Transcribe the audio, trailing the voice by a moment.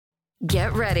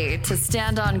Get ready to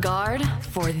stand on guard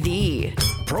for the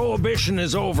Prohibition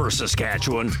is over,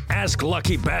 Saskatchewan. Ask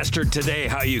Lucky Bastard today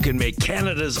how you can make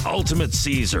Canada's ultimate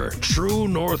Caesar, true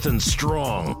north and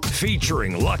strong.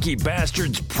 Featuring Lucky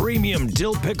Bastard's premium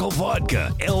dill pickle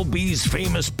vodka, LB's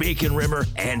famous bacon rimmer,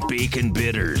 and bacon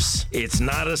bitters. It's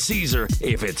not a Caesar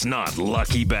if it's not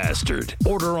Lucky Bastard.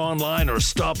 Order online or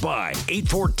stop by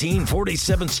 814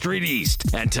 47th Street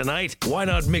East. And tonight, why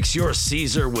not mix your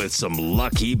Caesar with some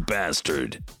Lucky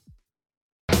Bastard?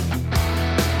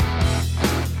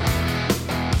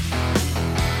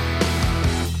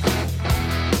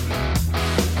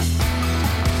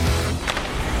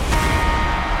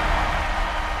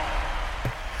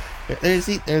 There's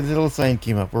a little sign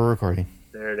came up. We're recording.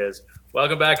 There it is.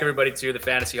 Welcome back, everybody, to the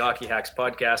Fantasy Hockey Hacks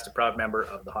podcast, a proud member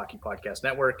of the Hockey Podcast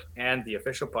Network and the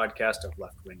official podcast of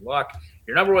Left Wing Lock,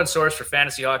 your number one source for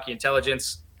fantasy hockey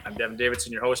intelligence. I'm Devin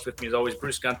Davidson, your host. With me, as always,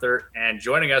 Bruce Gunther, and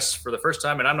joining us for the first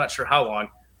time, and I'm not sure how long,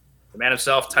 the man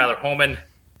himself, Tyler Homan,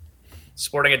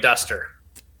 sporting a duster.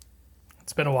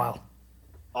 It's been a while.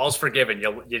 All's forgiven.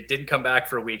 You didn't come back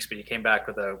for weeks, but you came back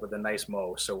with a nice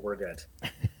mow, so we're good.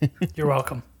 You're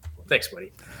welcome. Thanks,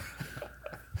 buddy.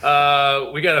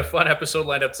 We got a fun episode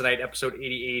lined up tonight, episode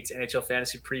 88, NHL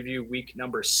Fantasy Preview, week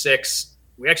number 6.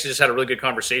 We actually just had a really good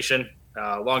conversation.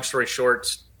 Long story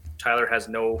short, Tyler has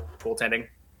no goaltending.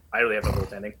 I really have no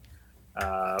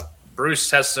goaltending. Bruce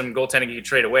has some goaltending he can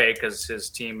trade away because his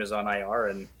team is on IR.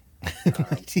 And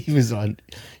My team is on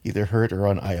either hurt or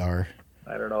on IR.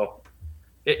 I don't know.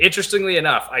 Interestingly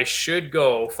enough, I should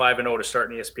go 5-0 to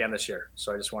start in ESPN this year.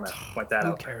 So I just want to point that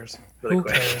out. Who cares? Really Who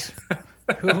quick. cares?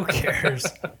 Who cares?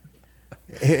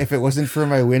 If it wasn't for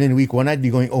my win in week 1, I'd be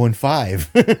going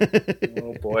 0-5.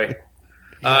 Oh, boy.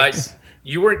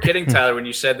 You weren't kidding, Tyler, when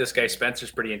you said this guy Spencer's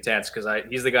pretty intense because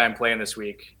he's the guy I'm playing this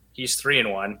week. He's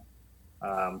 3-1.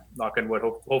 Knock on wood.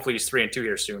 Hopefully he's 3-2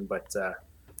 here soon. But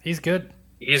He's good.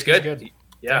 he's good. He's good.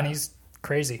 Yeah. And he's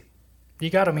crazy.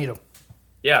 You got to meet him.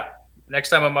 Yeah. Next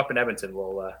time I'm up in Edmonton,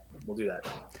 we'll do that.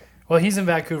 Well, he's in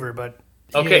Vancouver, but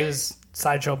he Okay. is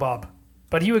Sideshow Bob.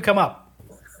 But he would come up.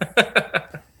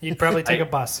 He'd probably take a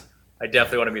bus. I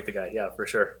definitely want to meet the guy. Yeah, for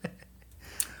sure.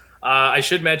 I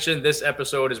should mention this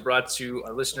episode is brought to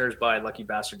our listeners by Lucky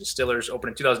Bastard Distillers. Opened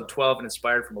in 2012 and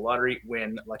inspired from a lottery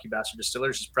win, Lucky Bastard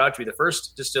Distillers is proud to be the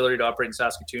first distillery to operate in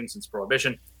Saskatoon since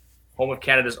Prohibition. Home of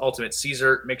Canada's ultimate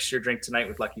Caesar. Mix your drink tonight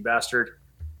with Lucky Bastard.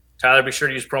 Tyler, be sure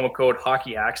to use promo code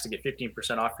HockeyHacks to get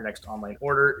 15% off your next online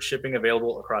order. Shipping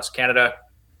available across Canada.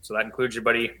 So that includes your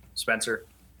buddy Spencer,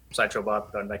 Sideshow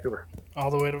Bob, down in Vancouver.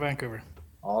 All the way to Vancouver.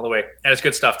 All the way. And it's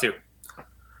good stuff, too.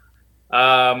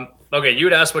 Okay, you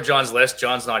had asked about John's list.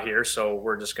 John's not here, so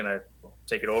we're just going to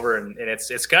take it over. And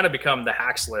it's kind of become the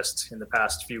hacks list in the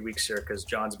past few weeks here because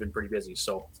John's been pretty busy.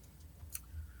 So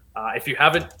if you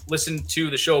haven't listened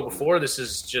to the show before, this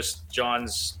is just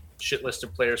John's shit list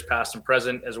of players past and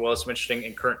present, as well as some interesting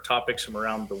and current topics from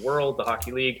around the world, the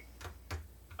hockey league.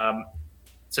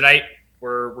 Tonight,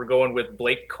 we're going with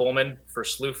Blake Coleman for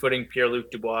slew-footing Pierre-Luc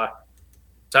Dubois.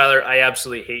 Tyler, I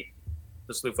absolutely hate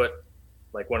the slew-foot,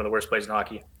 like one of the worst plays in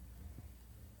hockey.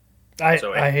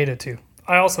 I hate it too.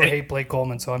 I also hate Blake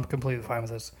Coleman, so I'm completely fine with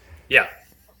this. Yeah.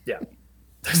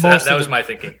 That was my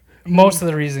thinking. Most of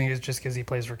the reasoning is just because he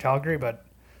plays for Calgary, but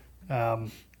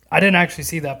I didn't actually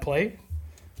see that play.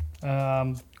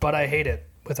 But I hate it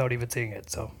without even seeing it.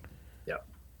 So, Yeah.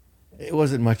 It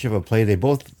wasn't much of a play. They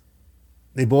both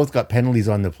got penalties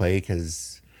on the play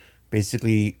because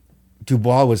basically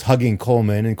Dubois was hugging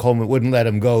Coleman and Coleman wouldn't let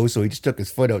him go, so he just took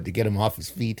his foot out to get him off his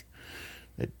feet.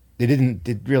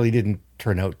 It really didn't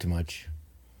turn out too much.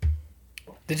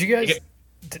 did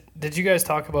you guys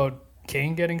talk about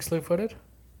Kane getting slew-footed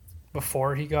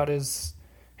before he got his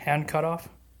hand cut off?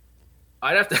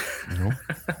 I'd have to. No.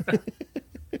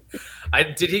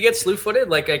 Did he get slew-footed?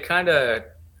 Like, I kind of.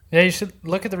 Yeah, you should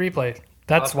look at the replay.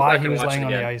 That's I'll why go back he and was watch laying it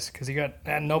on the again. ice because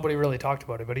and nobody really talked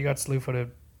about it, but he got slew-footed,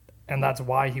 and that's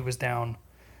why he was down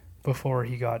before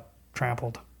he got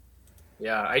trampled.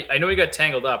 Yeah, I know he got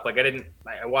tangled up. Like,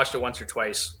 I watched it once or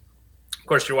twice. Of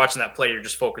course, you're watching that play, you're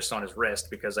just focused on his wrist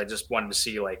because I just wanted to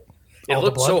see, like, it All the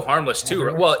looked so blood? harmless too.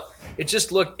 Everywhere? Well,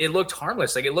 it looked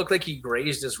harmless. Like, it looked like he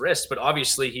grazed his wrist, but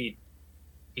obviously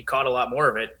he caught a lot more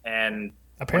of it. And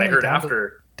Apparently when I heard down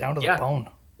after, to the yeah. bone.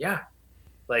 yeah,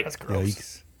 like, That's gross.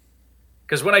 Yikes.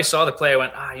 because when I saw the play, I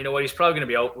went, you know what? He's probably going to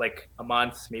be out like a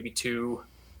month, maybe 2.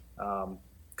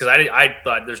 Because I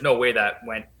thought there's no way that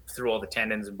went through all the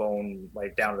tendons and bone,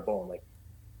 like down to the bone. Like,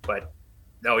 but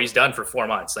no, he's done for 4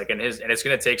 months. Like, and it's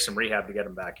going to take some rehab to get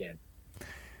him back in.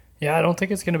 Yeah, I don't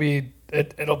think it's going to be.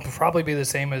 It'll probably be the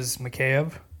same as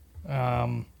Mikheyev.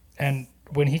 And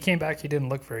when he came back, he didn't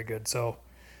look very good. So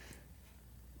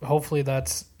hopefully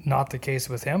that's not the case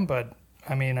with him. But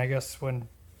I mean, I guess when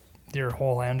your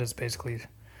whole hand is basically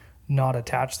not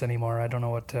attached anymore, I don't know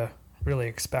what to really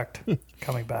expect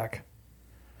coming back.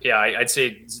 Yeah, I'd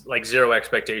say like zero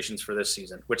expectations for this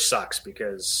season, which sucks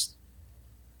because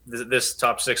this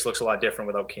top six looks a lot different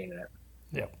without Kane in it.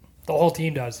 Yeah, the whole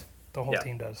team does.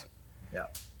 Yeah.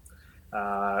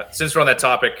 Since we're on that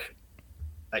topic,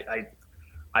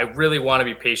 I really want to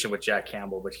be patient with Jack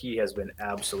Campbell, but he has been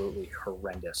absolutely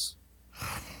horrendous.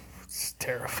 It's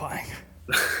terrifying.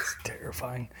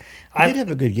 Terrifying. He did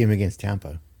have a good game against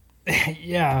Tampa.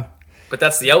 Yeah. But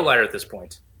that's the outlier at this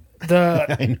point.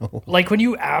 I know. Like when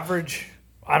you average,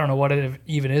 I don't know what it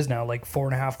even is now, like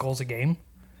 4.5 goals a game,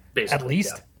 basically, at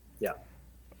least. Yeah.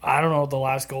 I don't know the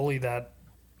last goalie that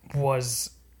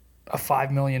was a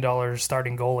 $5 million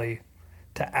starting goalie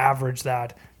to average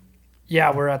that.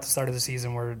 Yeah, we're at the start of the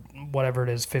season. We're whatever it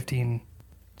is, 15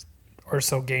 or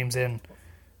so games in.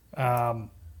 But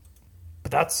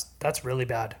that's really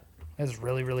bad. That's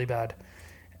really, really bad.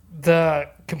 The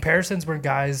comparisons were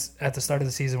guys at the start of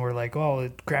the season were like, oh,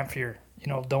 Grant Fuhr,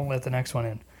 don't let the next one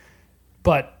in.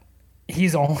 But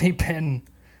he's only been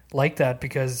like that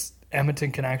because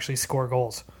Edmonton can actually score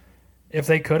goals. If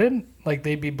they couldn't,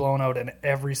 they'd be blown out in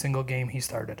every single game he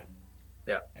started.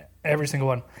 Yeah. Every single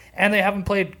one. And they haven't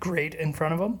played great in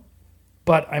front of him.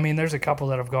 But, I mean, there's a couple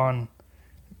that have gone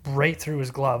right through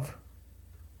his glove.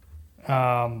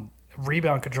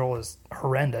 Rebound control is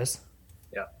horrendous.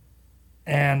 Yeah.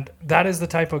 And that is the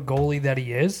type of goalie that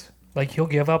he is. He'll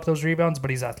give up those rebounds, but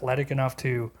he's athletic enough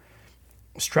to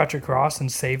stretch across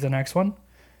and save the next one.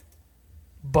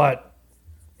 But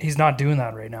he's not doing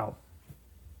that right now.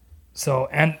 So,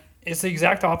 and it's the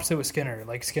exact opposite with Skinner.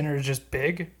 Skinner is just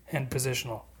big and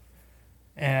positional.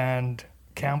 And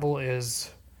Campbell is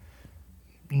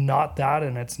not that,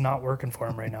 and it's not working for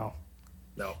him right now.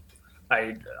 No.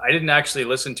 I didn't actually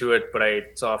listen to it, but I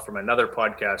saw from another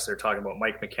podcast they're talking about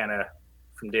Mike McKenna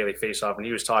from Daily Faceoff, and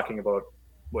he was talking about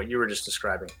what you were just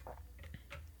describing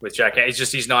with Jack.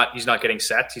 He's not getting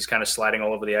set. He's kind of sliding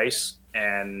all over the ice,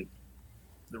 and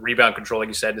the rebound control, like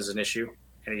you said, is an issue.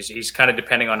 And he's kind of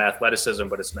depending on athleticism,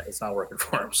 but it's not working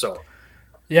for him. So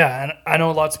yeah, and I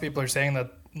know lots of people are saying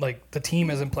that the team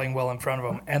isn't playing well in front of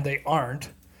him, and they aren't.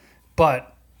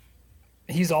 But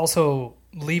he's also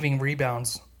leaving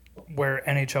rebounds where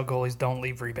NHL goalies don't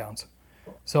leave rebounds.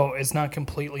 So it's not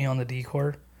completely on the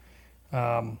decor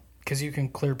because you can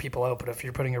clear people out, but if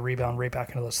you're putting a rebound right back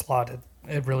into the slot,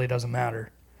 it really doesn't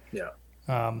matter. Yeah.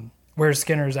 Whereas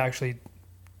Skinner is actually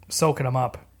soaking them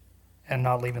up and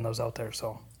not leaving those out there.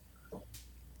 So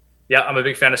yeah, I'm a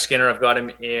big fan of Skinner. I've got him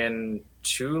in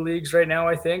 2 leagues right now,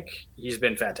 I think. He's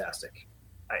been fantastic.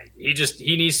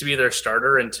 He needs to be their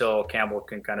starter until Campbell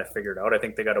can kind of figure it out. I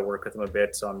think they got to work with him a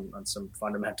bit on some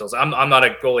fundamentals. I'm not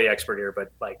a goalie expert here,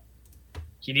 but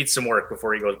he needs some work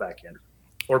before he goes back in,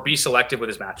 or be selective with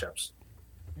his matchups.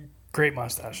 Great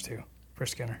mustache too for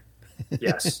Skinner.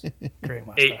 Yes, great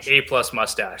mustache. A+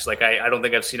 mustache. I don't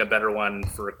think I've seen a better one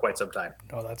for quite some time.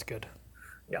 Oh, that's good.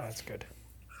 Yeah, that's good.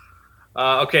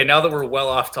 Okay, now that we're well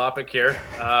off topic here.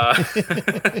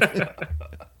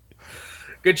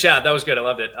 Good chat. That was good. I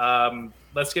loved it.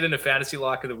 Let's get into Fantasy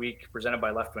Lock of the Week, presented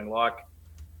by Left Wing Lock.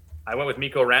 I went with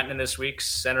Mikko Rantanen this week,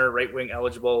 center, right wing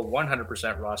eligible, 100%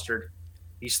 rostered.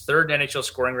 He's third in NHL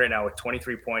scoring right now with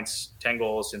 23 points, 10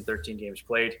 goals in 13 games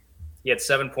played. He had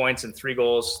 7 points and 3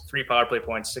 goals, 3 power play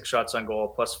points, 6 shots on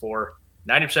goal, +4,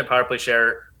 90% power play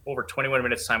share, over 21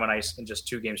 minutes time on ice in just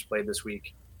 2 games played this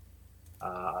week.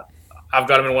 I've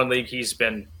got him in 1 league. He's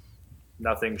been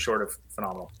nothing short of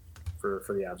phenomenal for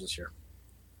the Avs this year.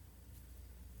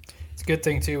 It's a good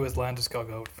thing too with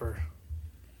Landeskog out for.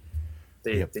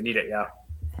 They need it, yeah.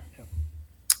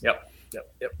 Yep.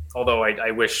 Although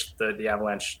I wish the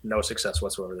Avalanche no success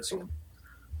whatsoever this season.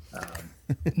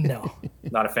 No,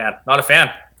 not a fan.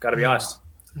 Got to be honest.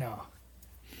 No.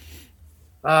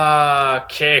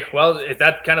 Okay, well,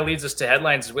 that kind of leads us to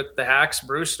headlines with the Hacks.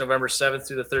 Bruce, November 7th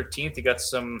through the 13th. You got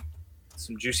some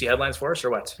juicy headlines for us,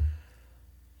 or what?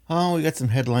 Oh, we got some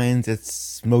headlines.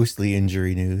 It's mostly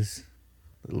injury news.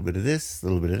 A little bit of this, a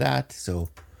little bit of that. So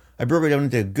I broke it down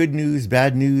into good news,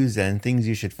 bad news, and things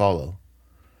you should follow.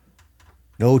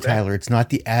 No, okay. Tyler, it's not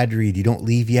the ad read. You don't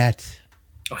leave yet.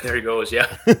 Oh, there he goes. Yeah.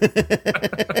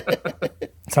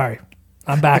 Sorry,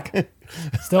 I'm back.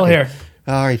 Still here.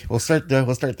 All right, we'll start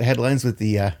the headlines with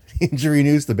the injury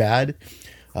news, the bad.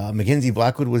 Mackenzie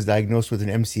Blackwood was diagnosed with an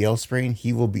MCL sprain.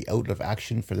 He will be out of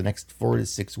action for the next 4 to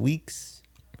 6 weeks.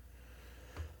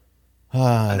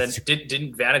 And then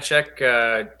didn't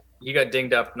Vanacek? He got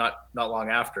dinged up not long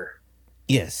after.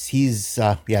 Yes, he's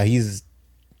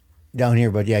down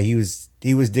here, but he was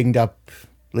dinged up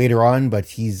later on, but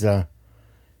he's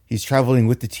traveling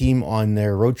with the team on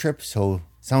their road trip, so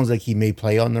sounds like he may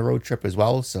play on the road trip as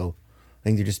well. So I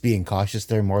think they're just being cautious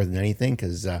there more than anything,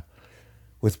 because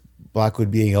with Blackwood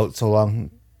being out so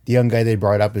long, the young guy they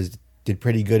brought up did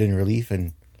pretty good in relief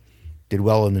and did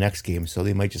well in the next game, so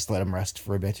they might just let him rest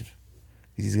for a bit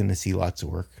because he's going to see lots of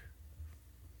work.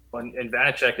 And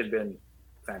Vanacek had been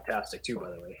fantastic too, by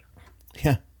the way.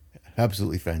 Yeah,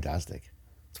 absolutely fantastic.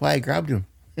 That's why I grabbed him.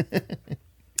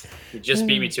 He just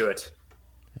beat me to it.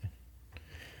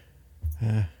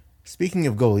 Speaking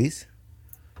of goalies,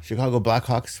 Chicago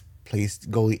Blackhawks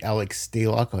placed goalie Alex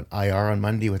Stalock on IR on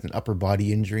Monday with an upper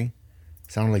body injury.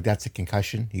 Sounded like that's a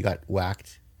concussion. He got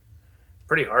whacked.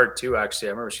 Pretty hard too, actually.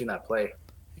 I remember seeing that play.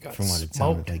 From what it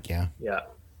sounded like, yeah. Yeah,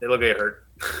 they look like it hurt.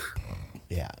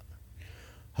 Yeah.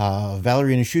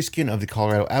 Valery Nichushkin of the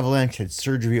Colorado Avalanche had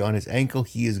surgery on his ankle.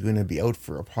 He is going to be out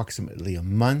for approximately a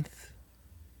month,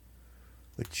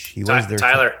 which he was there.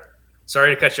 Tyler,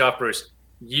 sorry to cut you off, Bruce.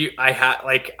 I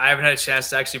haven't had a chance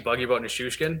to actually bug you about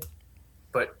Nichushkin,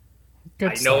 but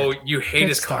I know you hate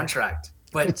his contract.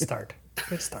 But Good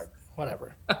start.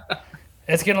 Whatever.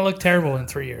 It's gonna look terrible in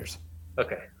 3 years.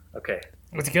 Okay.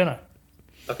 It's gonna.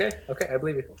 Okay, I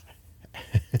believe you.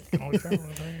 It's gonna look terrible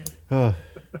in 3 years.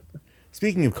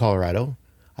 Speaking of Colorado,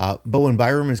 Bowen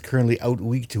Byram is currently out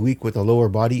week to week with a lower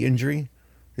body injury.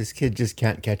 This kid just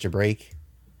can't catch a break.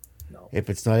 No. If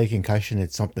it's not a concussion,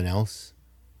 it's something else.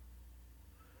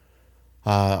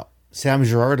 Sam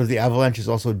Girard of the Avalanche is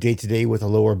also day-to-day with a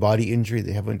lower body injury.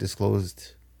 They haven't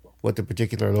disclosed what the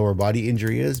particular lower body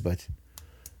injury is, but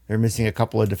they're missing a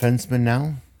couple of defensemen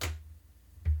now.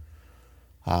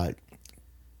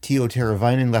 Teo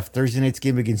Teravainen left Thursday night's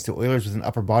game against the Oilers with an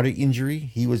upper body injury.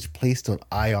 He was placed on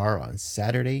IR on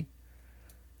Saturday.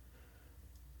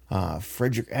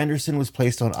 Frederick Anderson was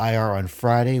placed on IR on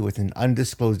Friday with an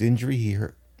undisclosed injury. He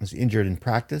was injured in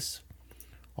practice,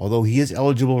 although he is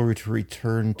eligible to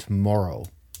return tomorrow.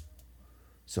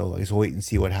 So I guess we'll wait and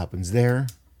see what happens there.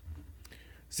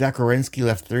 Zach Werenski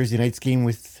left Thursday night's game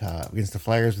against the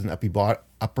Flyers with an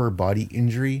upper body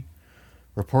injury.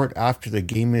 Report after the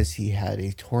game is he had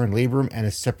a torn labrum and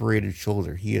a separated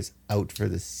shoulder. He is out for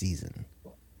the season.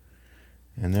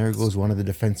 And there goes one of the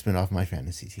defensemen off my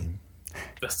fantasy team.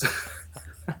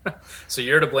 So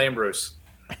you're to blame, Bruce.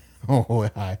 Oh,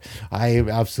 I am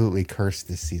absolutely cursed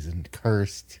this season.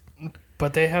 Cursed.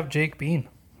 But they have Jake Bean.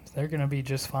 They're going to be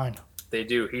just fine. They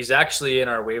do. He's actually in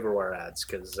our waiver wire ads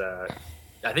because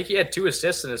I think he had 2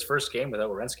 assists in his first game without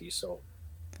Werenski. So.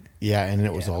 Yeah, and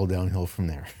it was all downhill from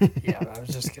there. Yeah, I was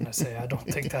just going to say, I don't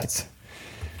think that's...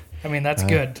 I mean, that's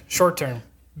good. Short term.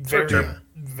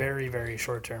 Very, very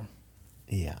short term.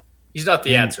 Yeah. He's not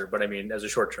the answer, but I mean, as a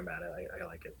short-term ad, I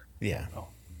like it. Yeah. Oh.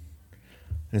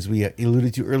 As we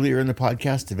alluded to earlier in the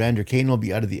podcast, Evander Kane will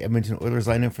be out of the Edmonton Oilers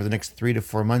lineup for the next 3 to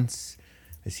 4 months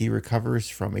as he recovers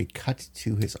from a cut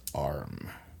to his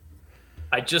arm.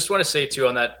 I just want to say, too,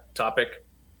 on that topic,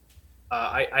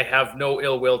 I have no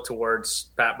ill will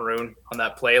towards Pat Maroon on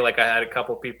that play. Like, I had a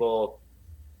couple people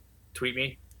tweet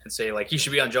me and say, like, he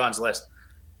should be on John's list.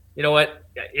 You know what?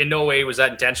 In no way was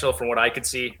that intentional from what I could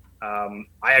see. I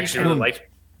actually really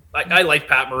like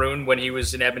Pat Maroon when he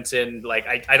was in Edmonton. Like,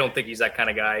 I don't think he's that kind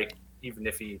of guy, even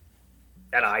if he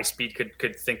at a high speed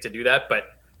could think to do that.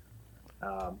 But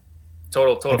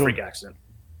total freak accident.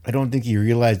 I don't think he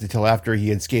realized until after he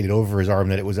had skated over his arm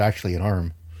that it was actually an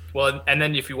arm. Well, and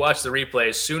then if you watch the replay,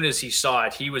 as soon as he saw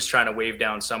it, he was trying to wave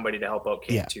down somebody to help out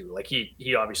Kane too. Like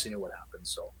he obviously knew what happened.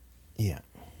 So yeah.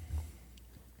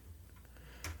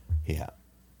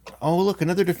 Oh, look,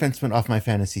 another defenseman off my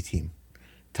fantasy team.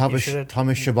 Thomas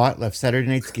Chabot left Saturday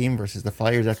night's game versus the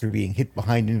Flyers after being hit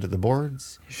behind into the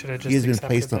boards. He has been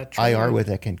placed on IR with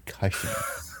a concussion.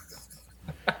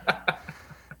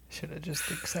 Should have just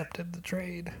accepted the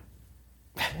trade.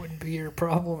 Wouldn't be your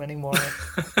problem anymore.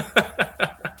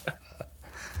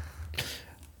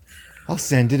 I'll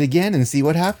send it again and see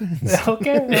what happens.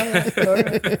 Okay. All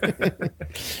right.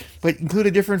 But include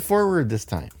a different forward this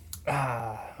time.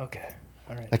 Okay.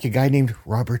 All right. Like a guy named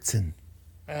Robertson.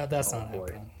 That's not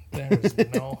happening. There's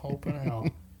no hope in hell.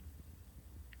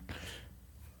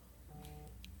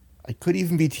 I could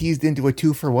even be teased into a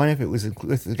 2-for-1 if it was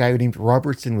if the guy named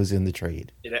Robertson was in the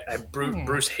trade.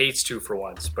 Bruce hates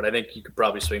 2-for-1s, but I think you could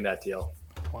probably swing that deal.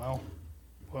 Wow.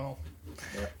 Well,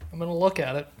 yeah. I'm going to look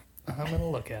at it.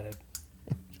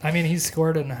 I mean, he's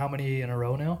scored in how many in a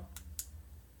row now?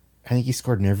 I think he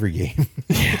scored in every game.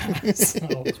 Yeah,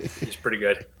 so he's pretty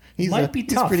good. He's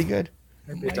pretty good.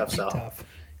 Might be a tough sell.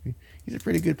 He's a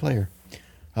pretty good player.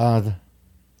 The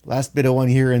Last bit of one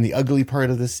here in the ugly part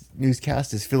of this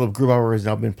newscast is Philip Grubauer has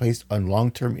now been placed on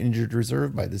long-term injured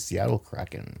reserve by the Seattle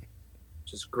Kraken.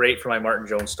 Which is great for my Martin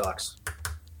Jones stocks.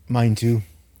 Mine too.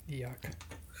 Yuck.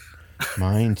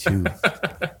 Mine too.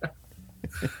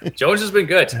 Jones has been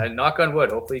good. Knock on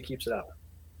wood. Hopefully he keeps it up.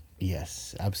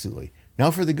 Yes, absolutely. Now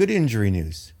for the good injury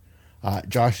news.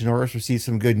 Josh Norris received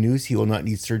some good news. He will not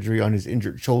need surgery on his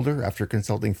injured shoulder after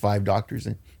consulting 5 doctors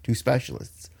and 2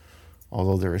 specialists,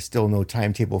 although there is still no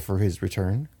timetable for his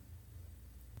return.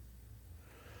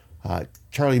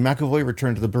 Charlie McAvoy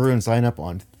returned to the Bruins lineup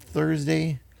on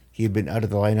Thursday. He had been out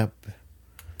of the lineup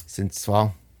since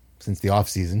the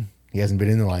offseason. He hasn't been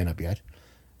in the lineup yet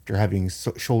after having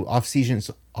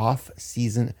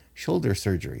off-season shoulder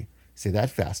surgery. Say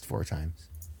that fast 4 times.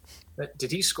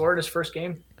 Did he score in his first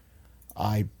game?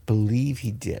 I believe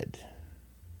he did.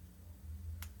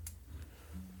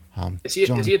 Is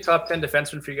he a top 10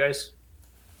 defenseman for you guys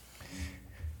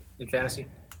in fantasy?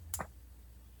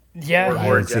 Yeah, I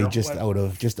would say just out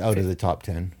of the top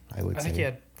 10. I think he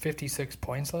had 56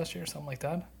 points last year, something like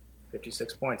that.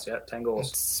 56 points, yeah, 10 goals.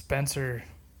 And Spencer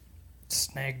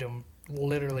snagged him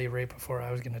literally right before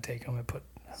I was going to take him and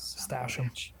stash him.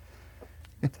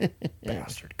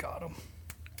 Bastard got him.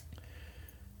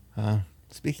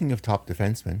 Speaking of top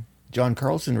defensemen, John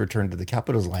Carlson returned to the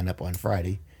Capitals lineup on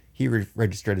Friday. He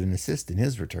registered an assist in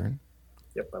his return.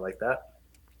 Yep, I like that.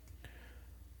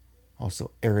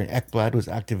 Also, Aaron Ekblad was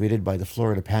activated by the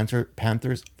Florida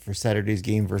Panthers for Saturday's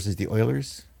game versus the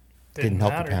Oilers. Didn't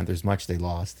help the Panthers much. They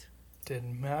lost.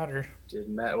 Didn't matter.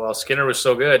 Well, Skinner was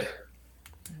so good.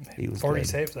 He was 40 good.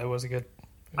 saves. That was a good.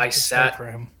 For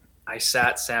him. I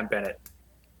sat Sam Bennett.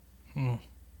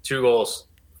 2 goals.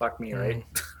 Fuck me, right?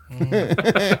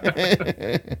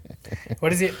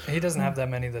 What is he? He doesn't have that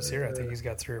many this year. I think he's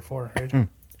got 3 or 4, right?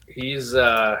 He's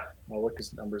well, look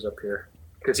his numbers up here,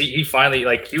 because he finally,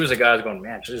 like, he was a guy I was going,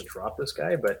 man, should I just drop this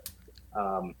guy? But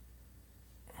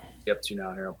up to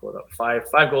now here, I'll pull it up.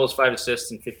 5 goals, 5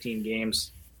 assists in 15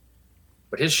 games.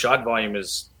 But his shot volume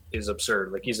is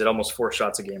absurd. Like, he's at almost 4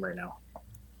 shots a game right now.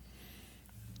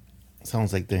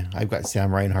 Sounds like I've got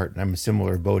Sam Reinhart, and I'm a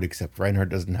similar boat, except Reinhart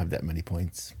doesn't have that many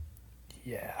points.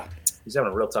 Yeah. He's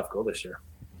having a real tough goal this year.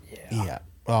 Yeah.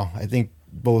 Well, I think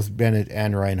both Bennett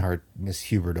and Reinhart miss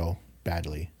Huberdeau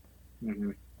badly. Mm-hmm.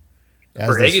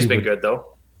 Verhaeghe's been good,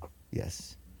 though.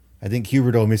 Yes. I think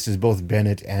Huberdeau misses both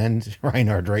Bennett and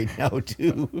Reinhart right now,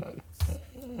 too.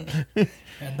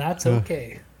 And that's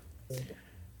okay.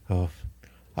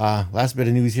 Last bit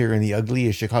of news here in the ugly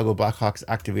is Chicago Blackhawks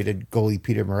activated goalie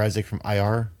Peter Mrazek from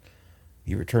IR.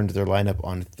 He returned to their lineup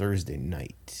on Thursday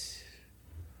night.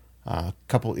 A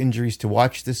couple injuries to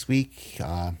watch this week.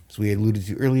 As we alluded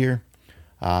to earlier,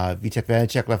 Vitek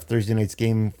Vanacek left Thursday night's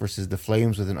game versus the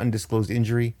Flames with an undisclosed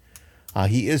injury.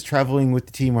 He is traveling with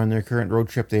the team on their current road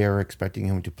trip. They are expecting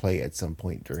him to play at some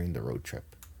point during the road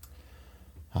trip.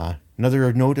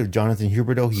 Another note of Jonathan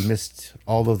Huberdeau. He missed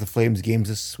all of the Flames games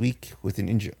this week with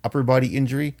an upper body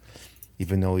injury,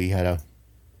 even though he had a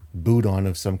boot on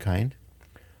of some kind.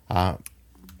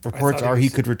 Reports are he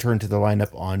could return to the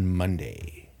lineup on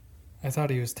Monday. I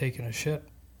thought he was taking a shit,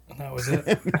 and that was it.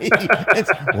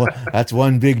 That's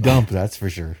one big dump, that's for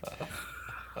sure.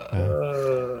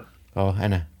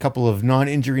 And a couple of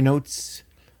non-injury notes.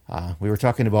 We were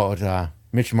talking about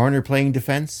Mitch Marner playing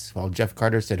defense. Well, Jeff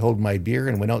Carter said, "Hold my beer,"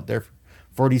 and went out there for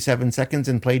 47 seconds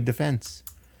and played defense.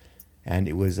 And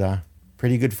it was a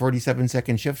pretty good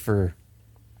 47-second shift for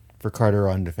Carter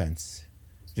on defense.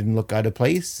 Didn't look out of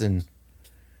place and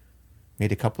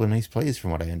made a couple of nice plays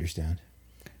from what I understand.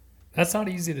 That's not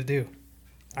easy to do.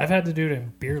 I've had to do it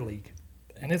in beer league,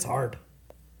 and it's hard.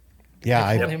 Yeah,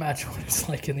 I can only imagine what it's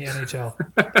like in the NHL.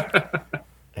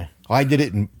 I did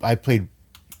it, and I played.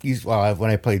 When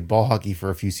I played ball hockey for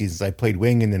a few seasons, I played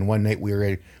wing, and then one night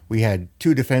we had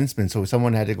 2 defensemen, so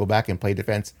someone had to go back and play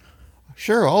defense.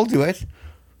 Sure, I'll do it.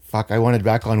 Fuck, I wanted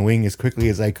back on wing as quickly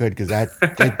as I could because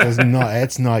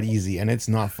it's not easy and it's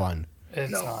not fun.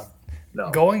 It's not. No.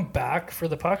 Going back for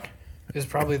the puck is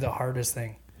probably the hardest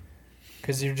thing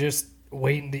because you're just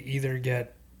waiting to either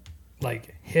get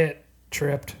like hit,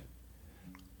 tripped,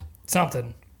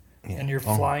 something, and you're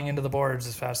flying into the boards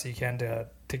as fast as you can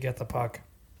to get the puck.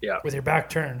 Yeah. With your back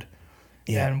turned.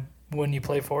 Yeah. And when you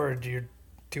play forward, you're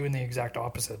doing the exact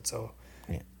opposite. So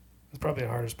it's probably the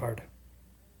hardest part.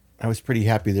 I was pretty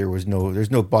happy there's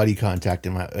no body contact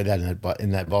in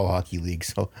that ball hockey league,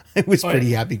 so I was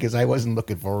pretty happy because I wasn't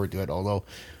looking forward to it. Although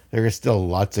there is still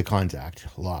lots of contact,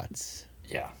 lots.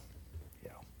 Yeah.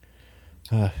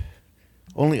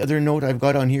 Only other note I've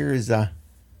got on here is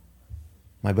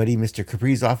my buddy Mr.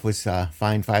 Kaprizov was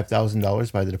fined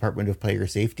 $5,000 by the Department of Player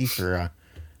Safety for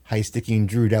high sticking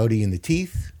Drew Doughty in the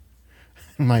teeth.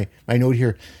 My note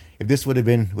here: would this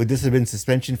have been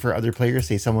suspension for other players?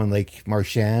 Say someone like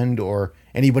Marchand or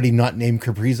anybody not named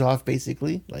Kaprizov,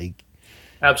 basically. Like,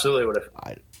 absolutely would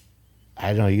have.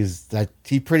 I don't know.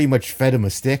 He pretty much fed him a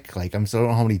stick. Like, I don't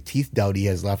know how many teeth Doughty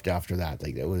has left after that.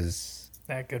 Like, that was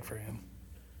that good for him.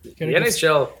 The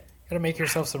NHL. Got to make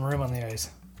yourself some room on the ice.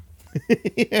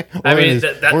 Yeah. I mean,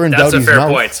 that's Doughty's a fair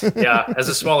mouth. point. Yeah, as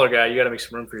a smaller guy, you got to make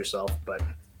some room for yourself. But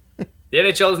the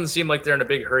NHL doesn't seem like they're in a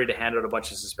big hurry to hand out a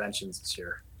bunch of suspensions this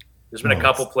year. There's been a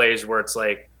couple plays where it's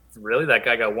like, really, that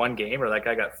guy got one game or that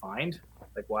guy got fined?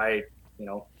 Like, why,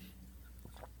 Well,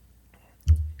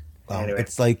 Anyway.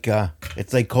 it's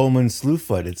like Coleman's slew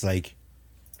foot. It's like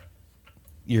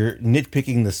you're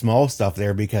nitpicking the small stuff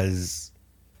there because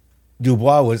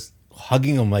Dubois was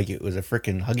hugging him like it was a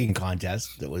freaking hugging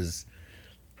contest.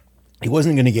 He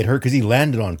wasn't going to get hurt because he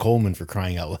landed on Coleman, for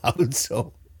crying out loud.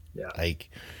 So, yeah.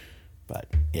 But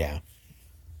yeah.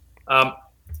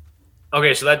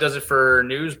 Okay, so that does it for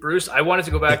news, Bruce. I wanted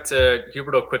to go back to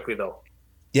Huberdeau quickly, though.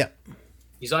 Yeah.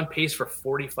 He's on pace for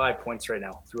 45 points right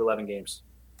now through 11 games.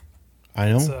 I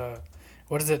know. It's,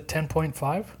 what is it, 10.5?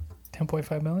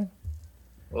 10.5 million?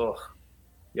 Oh,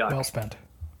 yeah. Well spent.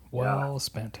 Well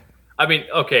spent. I mean,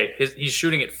 okay, he's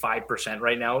shooting at 5%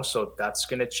 right now, so that's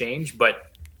going to change.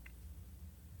 But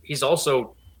he's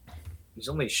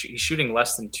shooting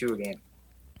less than 2 a game.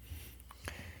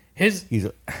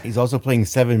 He's also playing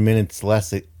 7 minutes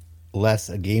less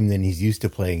a game than he's used to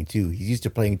playing too. He's used to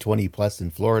playing 20 plus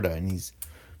in Florida, and he's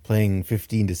playing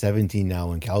 15 to 17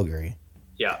 now in Calgary.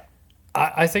 Yeah.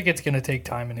 I think it's going to take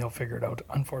time, and he'll figure it out,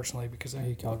 unfortunately, because I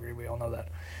hate Calgary. We all know that.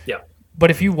 Yeah.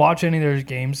 But if you watch any of their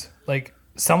games, like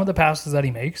some of the passes that he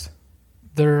makes,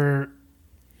 they're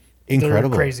Incredible.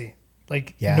 They're crazy.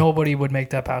 Like nobody would make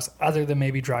that pass other than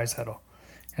maybe Draisaitl.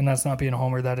 And that's not being a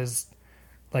homer. That is,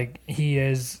 like, he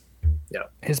is... Yeah.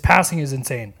 His passing is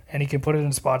insane, and he can put it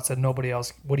in spots that nobody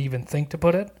else would even think to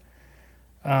put it.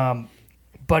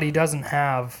 But he doesn't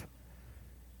have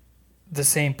the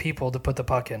same people to put the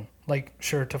puck in. Like,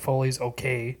 sure, Toffoli's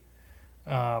okay.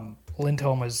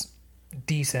 Lindholm is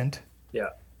decent. Yeah.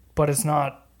 But it's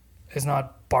not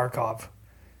Barkov.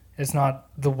 It's not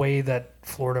the way that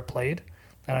Florida played.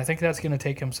 And I think that's going to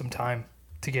take him some time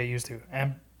to get used to.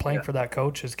 And playing for that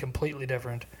coach is completely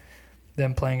different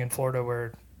than playing in Florida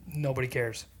where nobody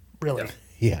cares. Really.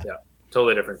 Yeah. Yeah.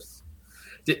 Totally different.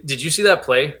 Did you see that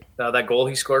play? That goal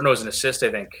he scored? No, it was an assist,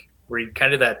 I think, where he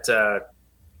kind of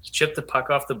he chipped the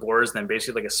puck off the boards and then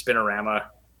basically like a spinorama.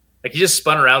 Like he just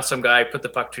spun around some guy, put the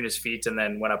puck between his feet, and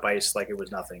then went up ice like it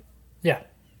was nothing. Yeah.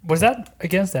 Was that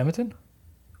against Edmonton?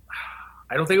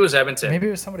 I don't think it was Edmonton. Maybe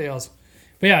it was somebody else.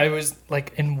 But yeah, it was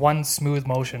like in one smooth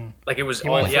motion. Like it was it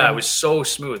was so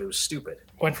smooth. It was stupid.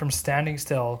 Went from standing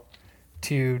still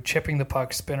to chipping the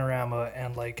puck, spinorama,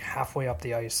 and like halfway up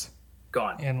the ice.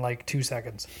 Gone. In like 2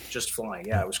 seconds. Just flying.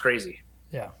 Yeah, it was crazy.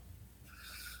 Yeah.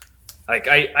 Like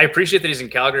I appreciate that he's in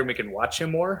Calgary and we can watch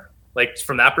him more. Like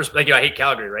from that perspective, like I hate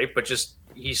Calgary, right? But just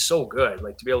he's so good.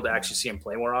 Like to be able to actually see him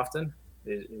play more often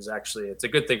is actually it's a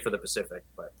good thing for the Pacific.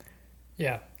 But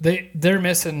yeah, they're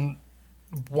missing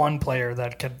one player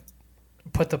that could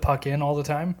put the puck in all the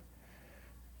time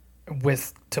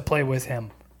to play with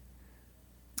him,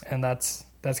 and that's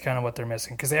kind of what they're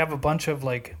missing because they have a bunch of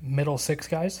like middle six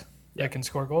guys that can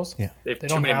score goals. Yeah, they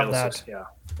don't have that. Six.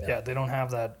 Yeah, they don't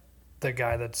have that. The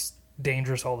guy that's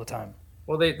dangerous all the time.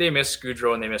 Well, they miss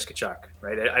Goudreau and they miss Kachuk,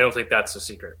 right? I don't think that's a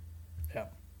secret. Yeah.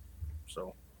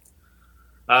 So,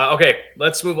 okay,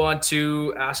 let's move on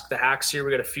to Ask the Hacks here.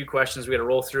 We got a few questions we got to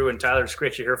roll through, and Tyler, it's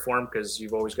great you're here for them because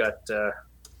you've always got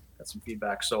some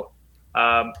feedback. So,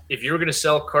 if you were going to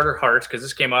sell Carter Hart, because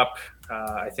this came up,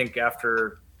 I think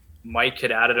after Mike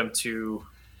had added him to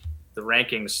the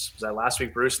rankings, was that last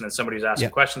week, Bruce? And then somebody was asking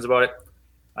questions about it.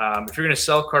 If you're going to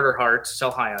sell Carter Hart,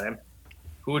 sell high on him,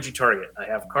 who would you target? I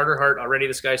have Carter Hart already,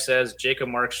 this guy says, Jacob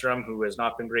Markstrom, who has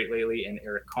not been great lately, and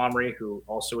Eric Comrie, who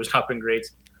also has not been great.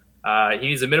 He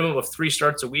needs a minimum of 3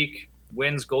 starts a week,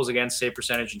 wins, goals against, save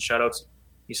percentage, and shutouts.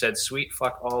 He said, sweet,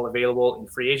 fuck all available in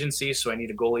free agency, so I need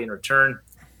a goalie in return.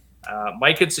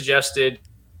 Mike had suggested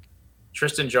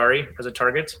Tristan Jarry as a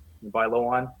target, buy low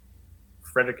on,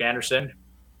 Frederick Anderson,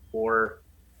 or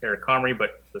Eric Comrie,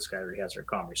 but this guy already has Eric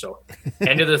Comrie. So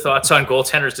any other thoughts on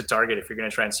goaltenders to target if you're going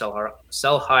to try and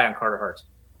sell high on Carter Hart?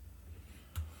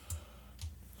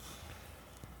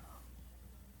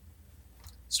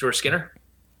 Stuart Skinner?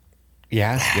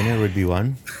 Yeah, Skinner would be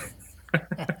one.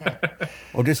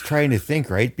 Well, just trying to think,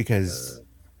 right? Because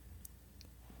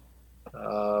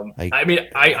I mean,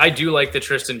 I do like the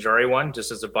Tristan Jarry one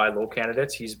just as a buy low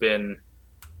candidate. He's been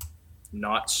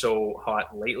not so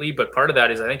hot lately. But part of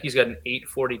that is I think he's got an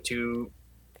 .842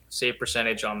 save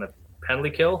percentage on the penalty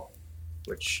kill,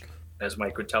 which, as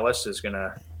Mike would tell us, is going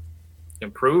to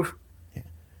improve.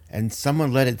 And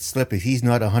someone let it slip if he's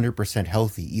not 100%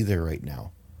 healthy either right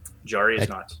now. Jari is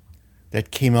not.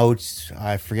 That came out,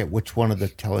 I forget which one of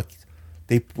the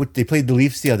they played the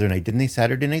Leafs the other night, didn't they?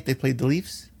 Saturday night they played the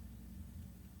Leafs?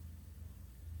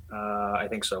 I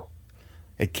think so.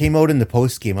 It came out in the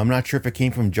post game. I'm not sure if it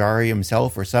came from Jari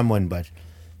himself or someone, but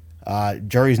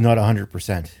Jari's not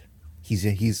 100%.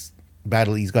 He's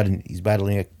battling.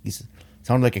 He's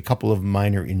sounded like a couple of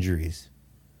minor injuries.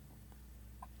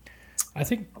 I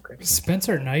think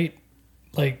Spencer Knight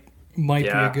might be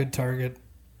a good target.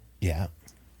 Yeah.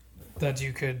 That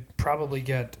you could probably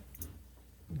get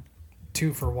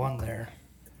 2 for 1 there,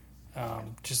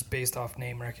 just based off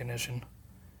name recognition.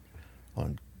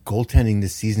 On goaltending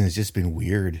this season has just been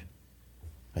weird.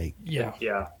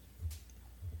 Yeah.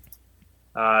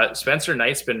 Spencer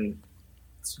Knight's been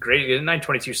great. He had a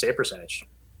 .922 save percentage.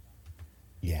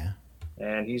 Yeah.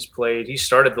 And he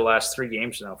started the last 3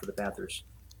 games now for the Panthers.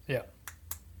 Yeah.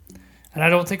 And I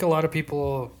don't think a lot of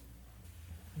people,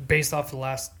 based off the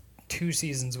last 2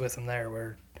 seasons with him there,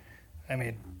 where, I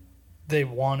mean, they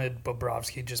wanted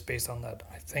Bobrovsky just based on that,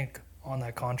 I think, on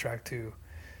that contract to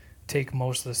take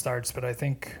most of the starts. But I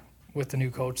think with the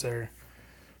new coach there,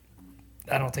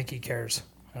 I don't think he cares.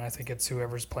 And I think it's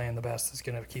whoever's playing the best is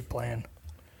going to keep playing.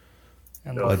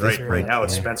 And right now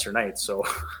it's Spencer Knight, so.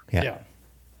 Yeah.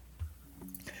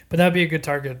 But that'd be a good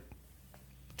target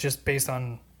just based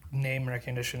on name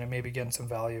recognition and maybe getting some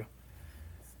value.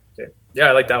 Okay. Yeah,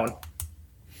 I like that one.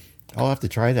 I'll have to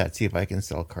try that, see if I can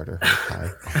sell Carter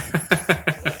high.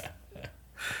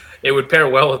 It would pair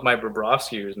well with my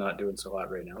Bobrovsky, who's not doing so hot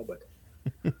right now. But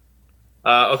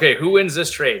okay, who wins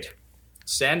this trade?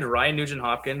 Send Ryan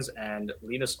Nugent-Hopkins and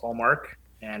Linus Ullmark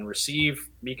and receive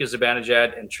Mika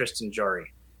Zibanejad and Tristan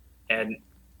Jarry. And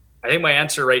I think my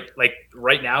answer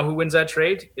right now, who wins that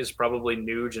trade is probably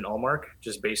Nuge and Ullmark,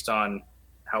 just based on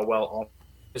how well Ullmark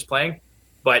is playing.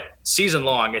 But season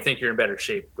long, I think you're in better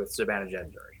shape with Zibanejad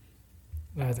and Jarry.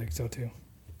 I think so too.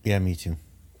 Yeah, me too.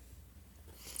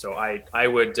 So I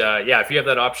would, if you have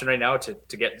that option right now to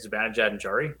get Zibanejad and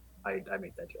Jarry, I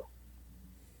make that deal.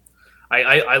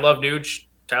 I love Nuge.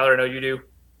 Tyler, I know you do.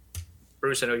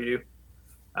 Bruce, I know you do.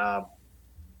 I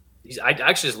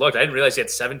actually just looked. I didn't realize he had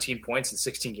 17 points in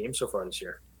 16 games so far this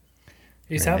year.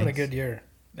 He's having a good year.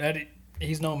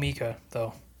 He's no Mika,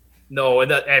 though. No,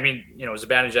 and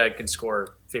Zibanejad can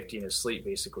score 50 in his sleep,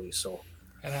 basically. So,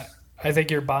 and I think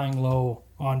you're buying low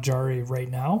on Jarry right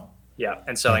now. Yeah,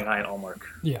 and selling high on Ullmark.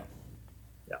 Yeah.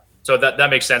 So that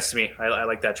makes sense to me. I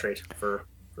like that trade for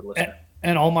the listener.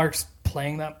 And Ullmark's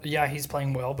playing that. Yeah, he's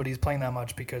playing well, but he's playing that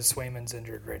much because Swayman's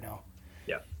injured right now.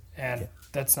 Yeah. And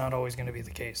that's not always going to be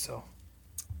the case. So.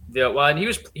 Yeah, well, and he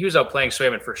was out playing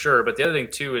Swayman for sure. But the other thing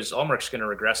too is Ullmark's going to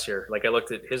regress here. Like I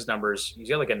looked at his numbers, he's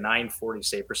got like a .940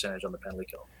 save percentage on the penalty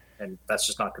kill, and that's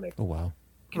just not going to. Oh wow!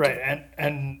 Right,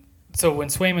 and so when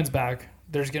Swayman's back,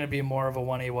 there's going to be more of a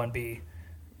 1A 1B.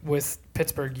 With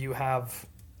Pittsburgh, you have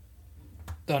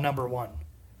the number 1.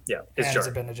 Yeah, it's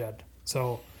Zibanejad.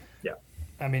 So. Yeah.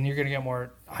 I mean, you're going to get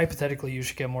more. Hypothetically, you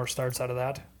should get more starts out of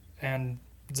that, and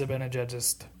Zibanejad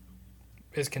just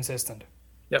is consistent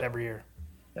every year.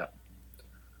 Yeah.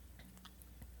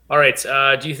 All right.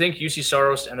 Do you think UC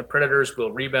Saros and the Predators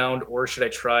will rebound, or should I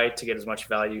try to get as much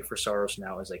value for Saros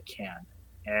now as I can?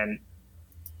 And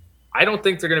I don't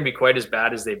think they're going to be quite as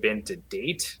bad as they've been to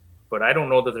date, but I don't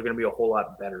know that they're going to be a whole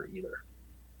lot better either.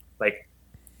 Like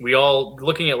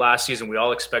looking at last season, we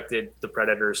all expected the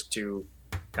Predators to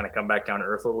kind of come back down to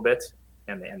earth a little bit,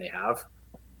 and they have.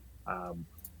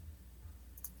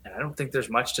 And I don't think there's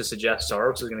much to suggest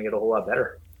Saros is going to get a whole lot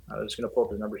better. I'm just going to pull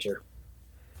up the numbers here.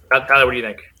 Tyler, what do you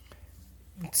think?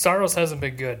 Saros hasn't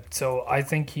been good, so I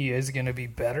think he is going to be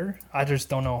better. I just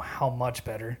don't know how much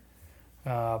better.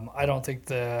 I don't think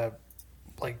the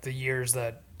years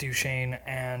that Duchesne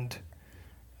and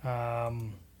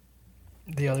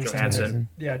the other Johansson.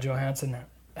 Johansson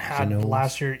had Janot.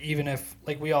 last year, even if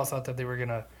we all thought that they were going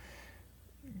to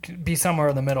be somewhere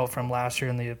in the middle from last year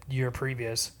and the year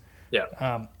previous.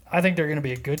 Yeah. I think they're going to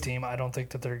be a good team. I don't think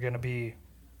that they're going to be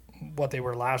what they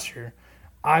were last year.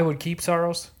 I would keep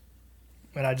Saros,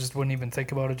 and I just wouldn't even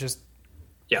think about it.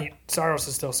 Saros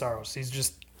is still Saros. He's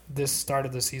just, this start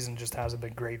of the season just hasn't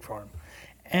been great for him.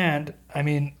 And, I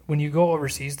mean, when you go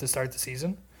overseas to start the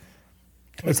season,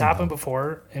 it's happened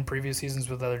before in previous seasons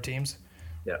with other teams.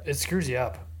 Yeah. It screws you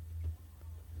up.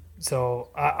 So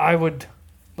I would,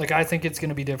 I think it's going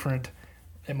to be different.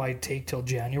 It might take till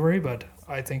January, but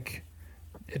I think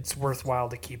it's worthwhile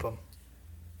to keep him.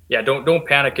 Yeah, don't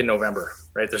panic in November,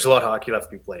 right? There's a lot of hockey left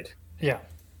to be played. Yeah.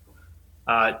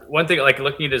 One thing, like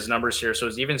looking at his numbers here, so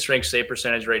his even strength save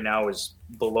percentage right now is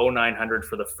below 900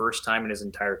 for the first time in his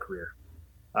entire career.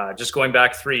 Just going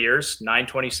back 3 years,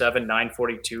 927,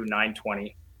 942,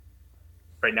 920.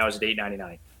 Right now is at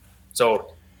 899.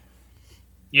 So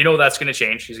that's going to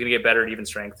change. He's going to get better at even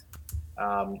strength.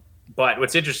 But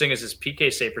what's interesting is his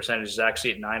PK save percentage is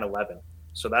actually at 911.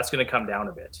 So that's going to come down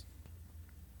a bit.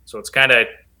 So it's kind of,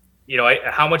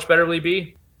 how much better will he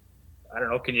be? I don't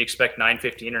know. Can you expect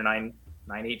 915 or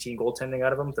 918 goaltending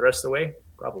out of him the rest of the way?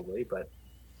 Probably, but.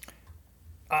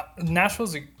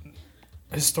 Nashville's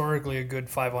historically a good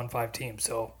 5-on-5 team,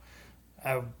 so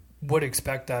I would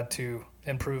expect that to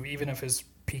improve even if his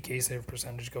PK save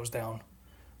percentage goes down.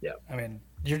 Yeah. I mean,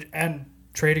 and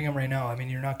trading him right now, I mean,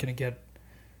 you're not going to get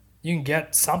 – you can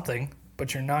get something,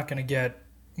 but you're not going to get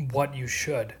what you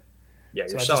should. Yeah,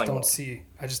 you're so selling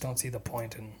I just don't see the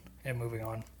point in moving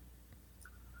on.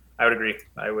 I would agree.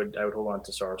 I would hold on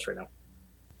to Saros right now.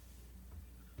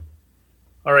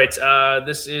 All right,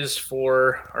 this is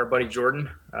for our buddy Jordan.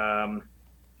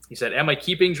 He said, am I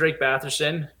keeping Drake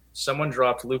Batherson? Someone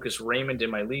dropped Lucas Raymond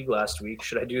in my league last week.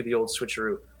 Should I do the old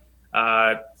switcheroo?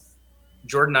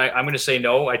 Jordan, I'm going to say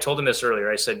no. I told him this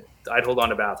earlier. I said I'd hold on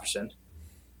to Batherson.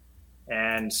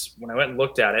 And when I went and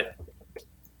looked at it,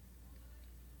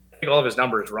 I think all of his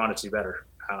numbers were honestly better.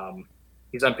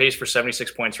 He's on pace for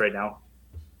 76 points right now.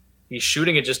 He's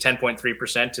shooting at just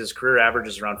 10.3%. His career average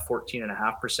is around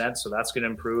 14.5%, so that's going to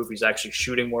improve. He's actually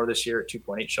shooting more this year at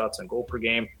 2.8 shots on goal per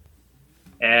game.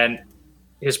 And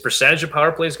his percentage of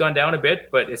power play has gone down a bit,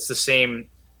 but it's the same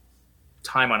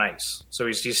time on ice. So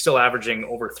he's still averaging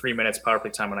over 3 minutes power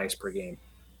play time on ice per game.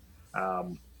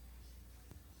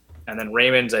 And then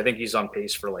Raymond's, I think he's on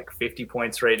pace for like 50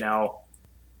 points right now.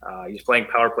 He's playing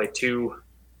power play 2. You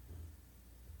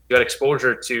got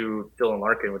exposure to Dylan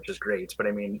Larkin, which is great. But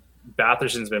I mean,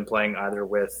 Batherson's been playing either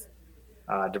with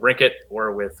DeBrincat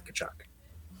or with Tkachuk.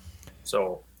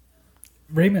 So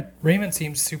Raymond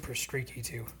seems super streaky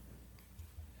too.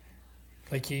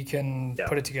 Like he can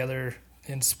put it together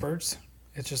in spurts.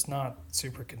 It's just not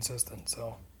super consistent.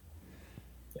 So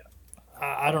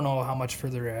I don't know how much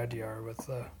further ahead you are with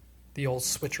the old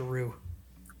switcheroo.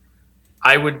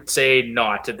 I would say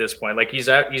not at this point. Like he's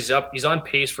on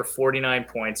pace for 49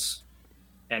 points,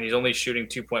 and he's only shooting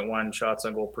 2.1 shots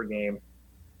on goal per game.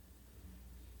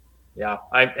 Yeah,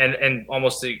 and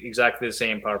almost exactly the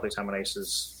same power play time on ice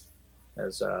as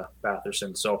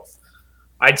Batherson. So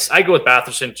I'd go with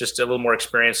Batherson, just a little more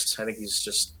experienced. I think he's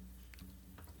just,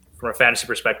 from a fantasy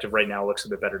perspective right now, looks a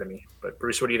bit better to me. But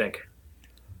Bruce, what do you think?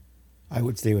 I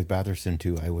would stay with Batherson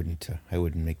too. I wouldn't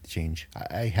make the change.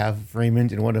 I have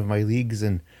Raymond in one of my leagues,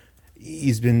 and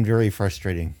he's been very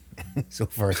frustrating so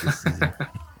far this season.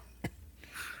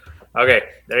 Okay,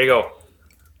 there you go.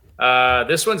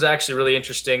 This one's actually really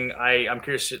interesting. I'm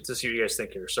curious to see what you guys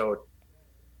think here. So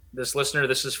this listener,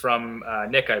 this is from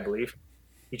Nick, I believe.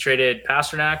 He traded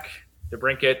Pasternak,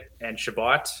 DeBrincat, and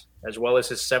Shabbat, as well as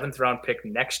his 7th-round pick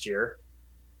next year,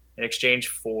 in exchange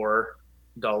for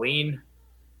Dahlin,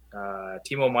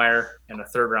 Timo Meier, and a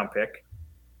 3rd-round pick.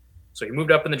 So he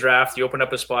moved up in the draft. He opened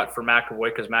up a spot for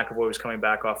McAvoy because McAvoy was coming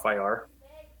back off IR.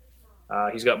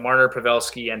 He's got Marner,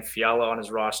 Pavelski, and Fiala on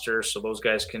his roster, so those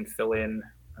guys can fill in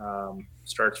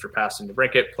starts for Pasternak and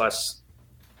DeBrincat. Plus,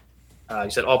 he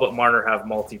said all but Marner have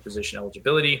multi-position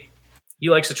eligibility. He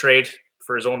likes to trade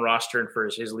for his own roster and for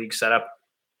his league setup.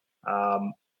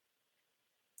 I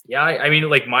mean,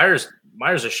 like Meier's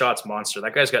a shots monster.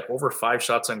 That guy's got over 5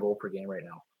 shots on goal per game right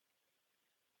now.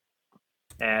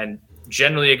 And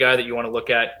generally a guy that you want to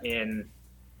look at in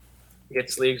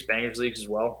hits leagues, bangers leagues as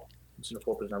well. I'm just going to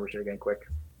pull up his numbers here again quick.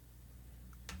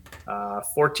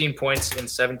 14 points in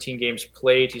 17 games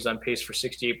played. He's on pace for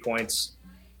 68 points.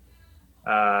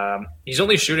 He's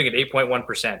only shooting at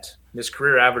 8.1%. His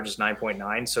career average is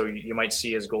 9.9, so you might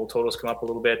see his goal totals come up a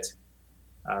little bit.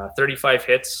 35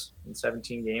 hits in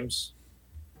 17 games.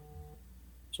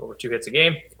 So over 2 hits a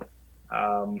game.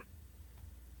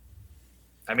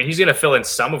 I mean, he's going to fill in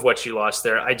some of what you lost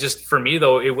there. For me,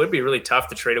 though, it would be really tough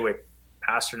to trade away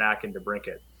Pasternak and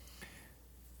DeBrincat.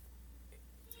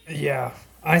 Yeah,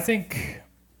 I think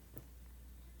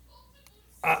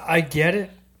I get it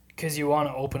because you want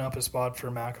to open up a spot for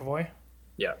McAvoy.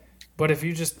 Yeah. But if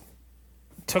you just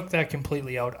took that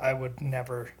completely out, I would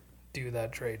never do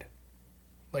that trade.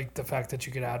 Like the fact that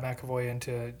you could add McAvoy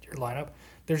into your lineup,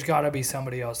 there's got to be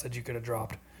somebody else that you could have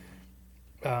dropped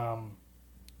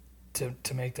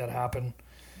to make that happen.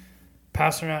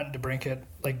 Pasternak and DeBrincat,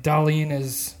 like Dahlin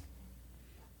is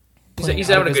he's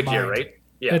having a good year, right?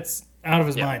 Yeah. It's out of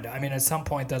his mind. I mean, at some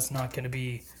point, that's not going to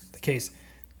be case.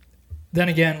 Then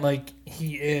again, like,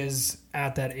 he is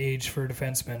at that age for a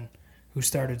defenseman who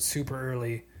started super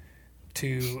early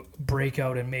to break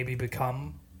out and maybe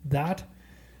become that.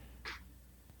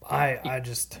 I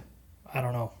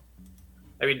don't know.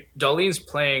 I mean, Dahlin's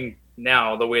playing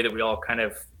now the way that we all kind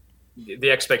of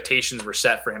the expectations were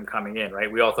set for him coming in,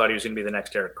 right? We all thought he was going to be the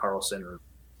next Erik Karlsson or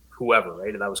whoever,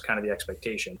 right? And that was kind of the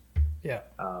expectation. Yeah.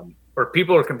 Or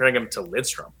people are comparing him to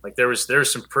Lidstrom. Like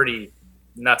there's some pretty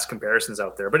nuts comparisons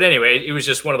out there. But anyway, it was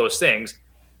just one of those things.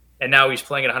 And now he's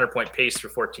playing at 100-point pace for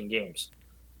 14 games.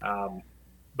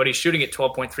 But he's shooting at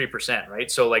 12.3%,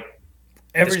 right? So like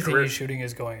everything he's shooting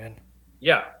is going in.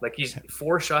 Yeah, like he's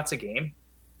 4 shots a game.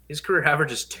 His career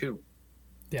average is 2.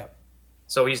 Yeah.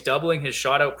 So he's doubling his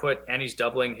shot output and he's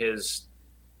doubling his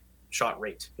shot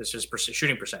rate. It's just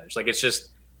shooting percentage. Like it's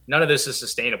just none of this is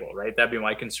sustainable, right? That'd be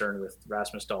my concern with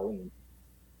Rasmus Dahlin.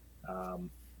 I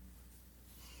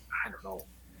don't know.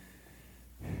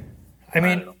 I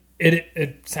mean,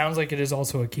 it sounds like it is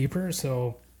also a keeper.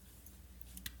 So,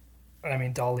 I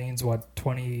mean, Dahlin's what,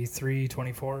 23,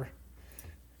 24?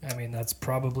 I mean, that's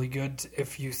probably good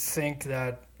if you think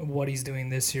that what he's doing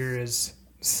this year is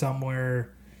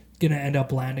somewhere going to end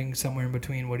up landing somewhere in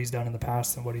between what he's done in the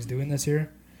past and what he's doing this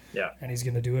year. Yeah. And he's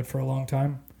going to do it for a long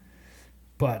time.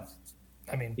 But,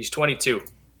 I mean... He's 22.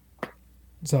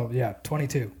 So, yeah,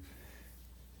 22.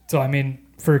 So, I mean,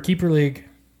 for a keeper league...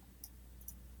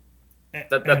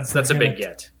 That's a big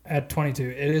get. At 22,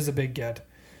 it is a big get.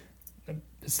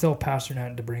 It's still Pasternak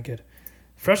and DeBrincat.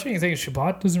 Frustrating thing is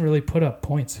Shabbat doesn't really put up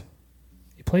points.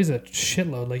 He plays a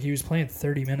shitload. Like, he was playing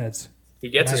 30 minutes. He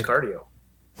gets his cardio.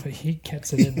 But he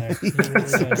gets it in there. He really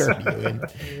does.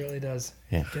 He really does.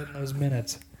 Yeah. Getting those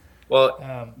minutes. Well,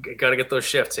 got to get those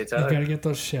shifts, hey, Tyler? You got to get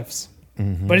those shifts.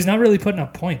 Mm-hmm. But he's not really putting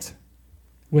up points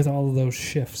with all of those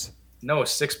shifts. No,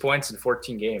 6 points in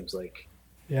 14 games. Like,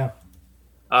 yeah.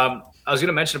 I was going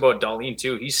to mention about Dahlin,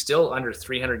 too. He's still under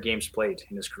 300 games played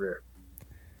in his career.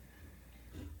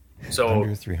 So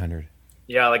under 300.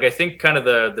 Yeah, like I think kind of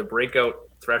the breakout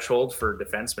threshold for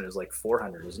defenseman is like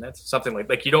 400, isn't it? Something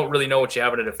like you don't really know what you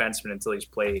have in a defenseman until he's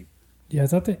played. Yeah, I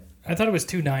thought it was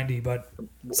 290, but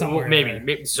somewhere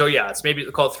maybe. So yeah, it's maybe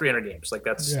call it 300 games. Like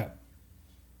that's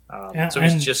so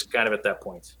he's just kind of at that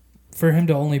point. For him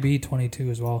to only be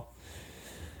 22 as well,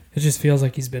 it just feels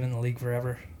like he's been in the league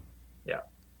forever. Yeah,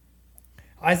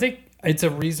 I think it's a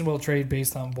reasonable trade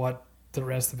based on what the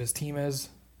rest of his team is,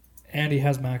 and he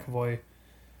has McAvoy.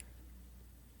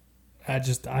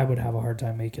 I would have a hard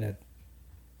time making it.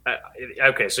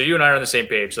 Okay, so you and I are on the same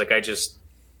page. Like I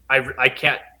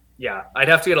can't. Yeah, I'd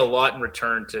have to get a lot in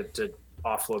return to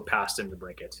offload past him to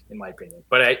break it, in my opinion.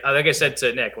 But like I said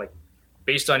to Nick, like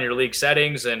based on your league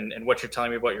settings and what you're telling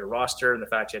me about your roster and the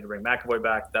fact you had to bring McAvoy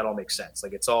back, that all makes sense.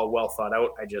 Like it's all well thought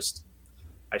out.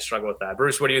 I struggle with that.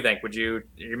 Bruce, what do you think? Are you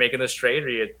making this trade or are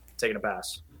you taking a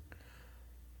pass?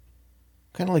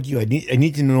 Kind of like you. I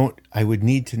need to know. I would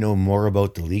need to know more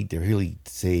about the league to really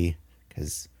say,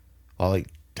 because, well, like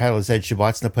Tyler said,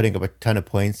 Shabbat's not putting up a ton of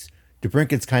points.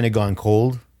 DeBrincat's kind of gone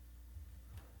cold.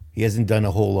 He hasn't done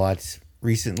a whole lot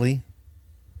recently.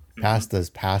 Pasta's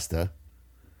pasta.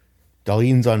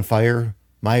 Dahlin's on fire.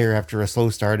 Meyer, after a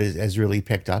slow start, has really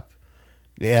picked up.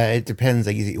 Yeah, it depends.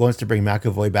 Like he wants to bring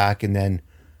McAvoy back, and then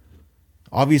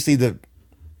obviously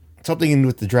something in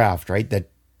with the draft, right? That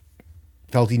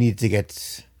felt he needed to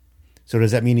get. So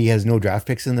does that mean he has no draft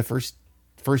picks in the first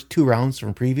 2 rounds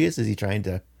from previous? Is he trying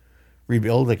to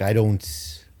rebuild? Like I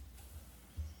don't.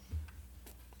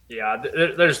 Yeah,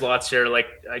 there's lots here. Like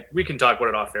we can talk about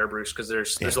it off air, Bruce, because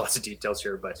there's lots of details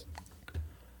here. But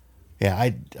yeah,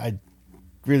 I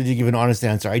really to give an honest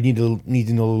answer, I need to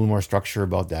know a little more structure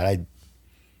about that.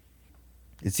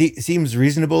 It seems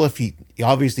reasonable if he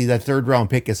obviously that 3rd round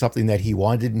pick is something that he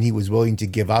wanted and he was willing to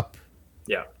give up.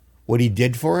 Yeah. What he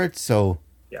did for it. So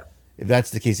yeah, if that's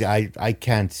the case, I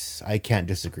can't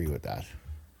disagree with that.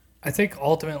 I think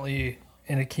ultimately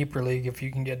in a keeper league, if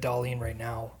you can get Dahlin right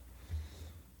now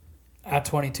at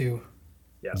 22,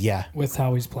 yeah, with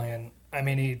how he's playing, I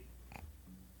mean he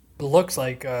looks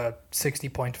like a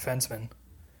 60-point defenseman,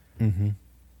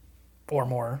 or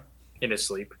more in his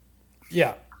sleep.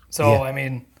 Yeah. So I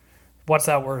mean, what's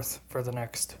that worth for the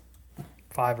next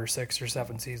 5 or 6 or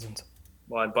 7 seasons?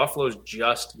 Well, and Buffalo's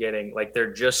just getting, like,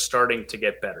 they're just starting to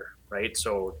get better, right?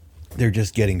 So they're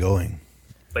just getting going.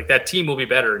 Like, that team will be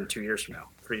better in 2 years from now,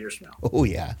 3 years from now. Oh,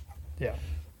 yeah. Yeah.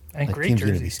 And that great team's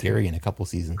jerseys. going to be scary in a couple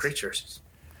seasons. Great jerseys.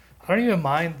 I don't even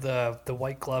mind the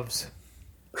white gloves.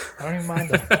 I don't even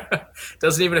mind them.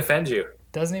 Doesn't even offend you.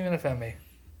 Doesn't even offend me.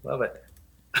 Love it.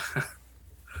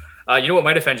 You know what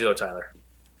might offend you, though, Tyler?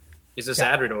 Is this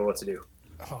ad? We don't know what to do.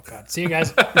 Oh, God. See you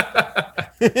guys.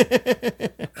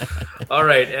 All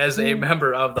right. As a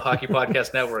member of the Hockey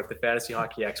Podcast Network, the Fantasy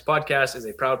Hockey X podcast is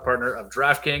a proud partner of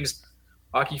DraftKings.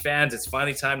 Hockey fans, it's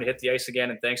finally time to hit the ice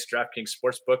again, and thanks to DraftKings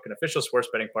Sportsbook, an official sports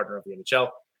betting partner of the NHL.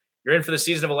 You're in for the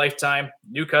season of a lifetime.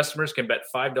 New customers can bet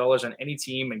 $5 on any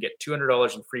team and get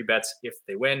 $200 in free bets if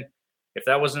they win. If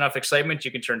that wasn't enough excitement,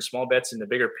 you can turn small bets into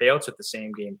bigger payouts with the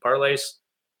same game parlays.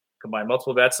 Combine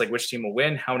multiple bets like which team will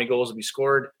win, how many goals will be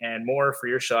scored, and more for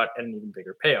your shot at an even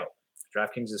bigger payout.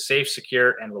 DraftKings is safe,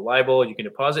 secure, and reliable. You can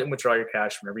deposit and withdraw your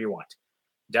cash whenever you want.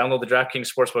 Download the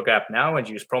DraftKings Sportsbook app now and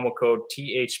use promo code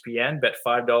THPN. Bet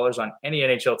 $5 on any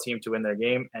NHL team to win their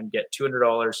game and get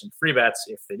 $200 in free bets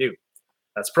if they do.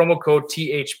 That's promo code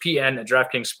THPN at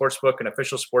DraftKings Sportsbook, an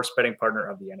official sports betting partner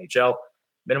of the NHL.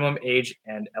 Minimum age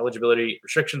and eligibility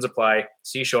restrictions apply.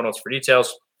 See show notes for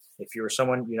details. If you or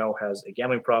someone you know has a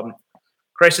gambling problem,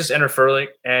 crisis and referral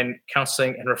and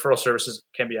counseling and referral services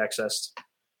can be accessed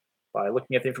by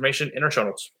looking at the information in our show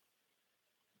notes.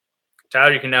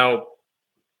 Tyler, you can now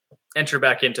enter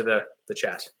back into the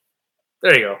chat.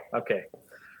 There you go. Okay.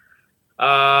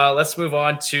 Let's move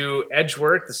on to Edge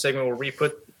Work, the segment where we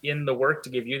put in the work to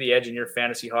give you the edge in your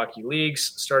fantasy hockey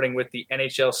leagues, starting with the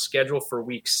NHL schedule for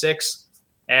Week 6.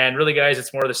 And really, guys,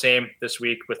 it's more of the same this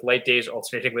week with light days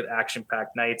alternating with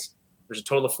action-packed nights. There's a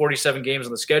total of 47 games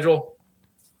on the schedule.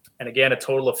 And again, a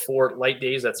total of 4 light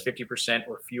days. That's 50%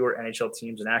 or fewer NHL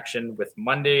teams in action, with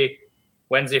Monday,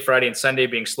 Wednesday, Friday, and Sunday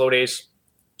being slow days.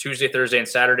 Tuesday, Thursday, and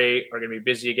Saturday are going to be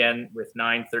busy again with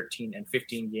 9, 13, and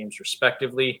 15 games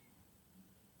respectively.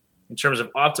 In terms of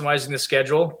optimizing the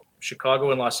schedule,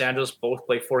 Chicago and Los Angeles both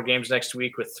play 4 games next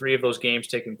week, with 3 of those games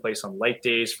taking place on light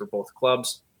days for both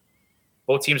clubs.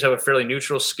 Both teams have a fairly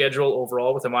neutral schedule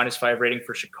overall, with a -5 rating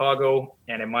for Chicago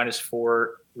and a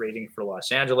 -4 rating for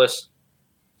Los Angeles.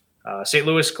 St.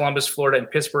 Louis, Columbus, Florida, and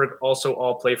Pittsburgh also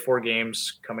all play 4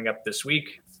 games coming up this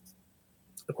week.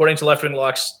 According to Left Wing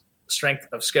Lock's strength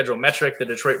of schedule metric, the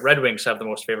Detroit Red Wings have the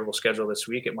most favorable schedule this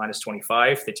week at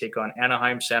 -25. They take on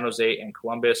Anaheim, San Jose, and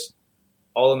Columbus,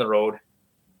 all on the road.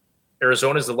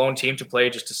 Arizona is the lone team to play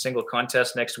just a single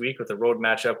contest next week, with a road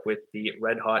matchup with the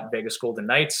red-hot Vegas Golden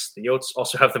Knights. The Yotes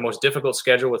also have the most difficult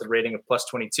schedule with a rating of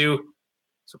 +22,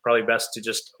 so probably best to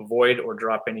just avoid or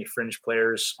drop any fringe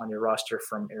players on your roster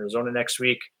from Arizona next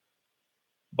week.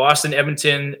 Boston,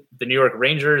 Edmonton, the New York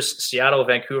Rangers, Seattle,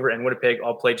 Vancouver, and Winnipeg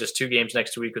all play just 2 games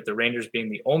next week, with the Rangers being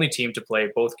the only team to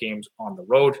play both games on the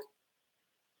road.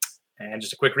 And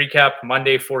just a quick recap: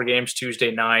 Monday, 4 games, Tuesday,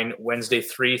 9, Wednesday,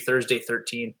 3, Thursday,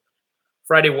 13,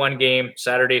 Friday, 1 game,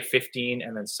 Saturday, 15,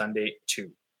 and then Sunday,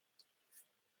 2.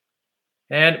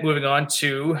 And moving on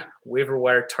to waiver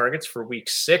wire targets for Week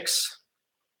 6,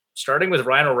 starting with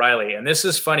Ryan O'Reilly. And this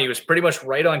is funny. He was pretty much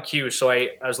right on cue. So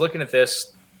I was looking at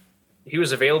this. He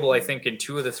was available, I think, in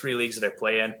 2 of the 3 leagues that I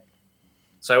play in.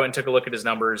 So I went and took a look at his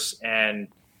numbers, and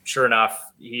sure enough,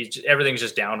 everything's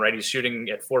just down, right? He's shooting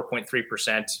at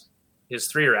 4.3%. His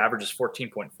 3-year average is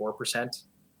 14.4%.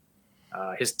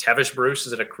 His Tevish Bruce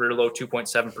is at a career low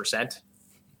 2.7%.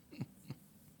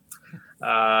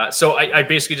 So I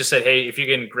basically just said, hey, if you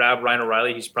can grab Ryan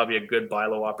O'Reilly, he's probably a good buy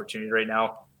low opportunity right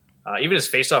now. Even his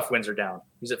faceoff wins are down.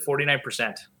 He's at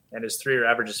 49%, and his 3-year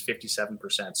average is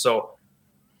 57%. So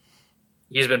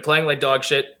he's been playing like dog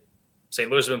shit. St.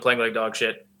 Louis has been playing like dog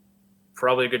shit.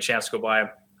 Probably a good chance to go buy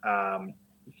him.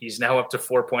 He's now up to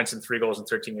 4 points and 3 goals in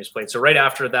 13 games played. So right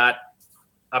after that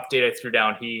update I threw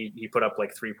down, he put up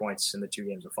like 3 points in the 2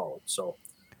 games that followed. So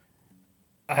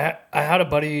I had a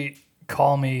buddy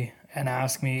call me and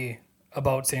ask me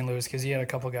about St. Louis because he had a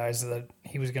couple guys that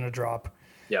he was going to drop.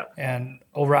 Yeah. And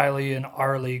O'Reilly in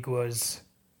our league was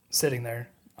sitting there.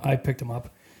 I picked him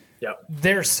up. Yeah.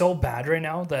 They're so bad right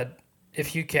now that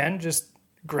if you can, just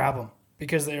grab them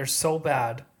because they're so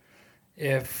bad.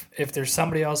 If there's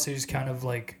somebody else who's kind of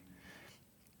like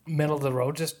middle of the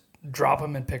road, just drop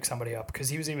him and pick somebody up. Because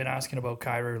he was even asking about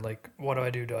Kyrie, like, what do I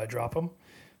do? Do I drop him?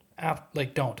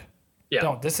 Don't. Yeah.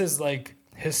 Don't. This is like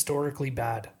historically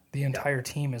bad. The entire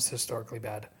team is historically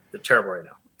bad. They're terrible right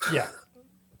now. Yeah.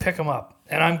 Pick him up.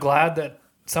 And I'm glad that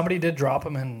somebody did drop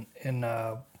him in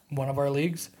one of our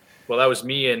leagues. Well, that was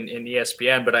me in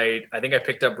ESPN, but I think I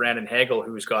picked up Brandon Hagel,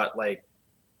 who's got like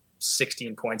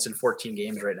 16 points in 14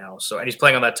 games right now. So, and he's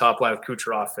playing on that top line with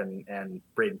Kucherov and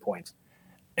Braden Point.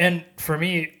 And for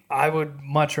me, I would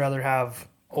much rather have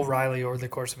O'Reilly over the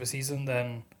course of a season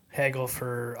than Hagel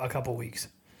for a couple weeks.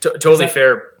 Totally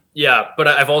fair. Yeah, but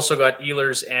I've also got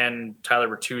Ehlers and Tyler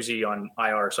Bertuzzi on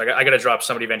IR, so I got to drop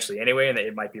somebody eventually anyway, and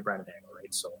it might be Brandon Hagel,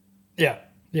 right? So yeah,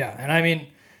 and I mean,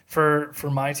 for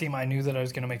my team, I knew that I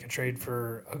was going to make a trade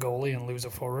for a goalie and lose a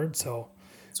forward, so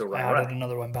I added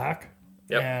another one back.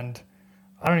 Yep. And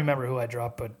I don't remember who I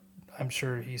dropped, but I'm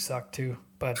sure he sucked too.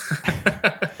 But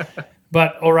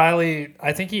but O'Reilly,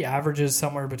 I think he averages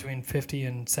somewhere between 50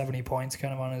 and 70 points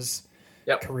kind of on his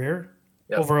career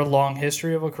over a long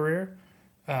history of a career.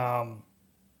 I'm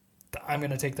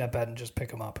going to take that bet and just pick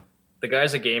him up. The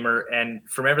guy's a gamer, and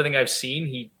from everything I've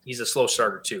seen, he's a slow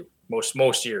starter too.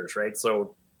 Most years, right?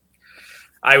 So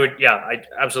I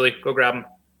absolutely go grab him.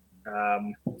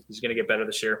 He's going to get better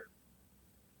this year.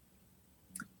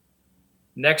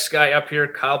 Next guy up here,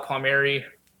 Kyle Palmieri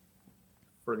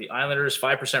for the Islanders,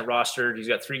 5% rostered. He's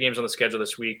got 3 games on the schedule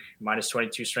this week, minus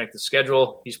 22 strength of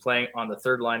schedule. He's playing on the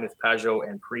third line with Pajot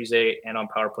and Parise and on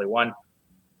power play 1.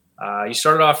 He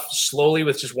started off slowly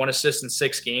with just 1 assist in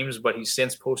 6 games, but he's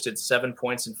since posted 7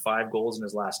 points and 5 goals in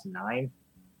his last 9.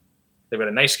 They've got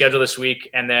a nice schedule this week.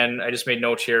 And then I just made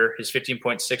note here, his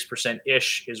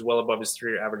 15.6%-ish is well above his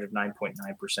 3-year average of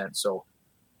 9.9%. So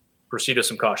proceed with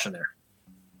some caution there.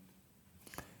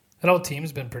 That whole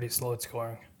team's been pretty slow at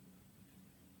scoring.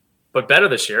 But better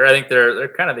this year. I think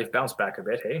they've bounced back a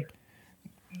bit, hey?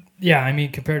 Yeah, I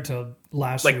mean, compared to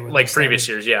last year. Like previous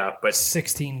years, yeah. But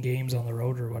 16 games on the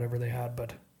road or whatever they had,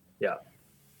 but... Yeah.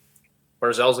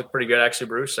 Barzell's look pretty good, actually,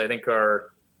 Bruce. I think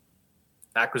our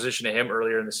acquisition of him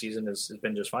earlier in the season has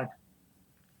been just fine.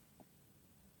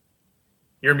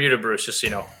 You're muted, Bruce, just so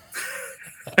you know.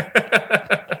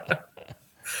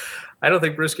 I don't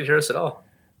think Bruce can hear us at all.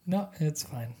 No, it's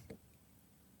fine.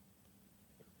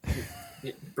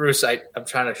 Bruce, I'm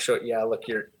trying to show. Yeah, look,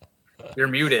 you're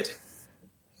muted.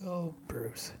 Oh,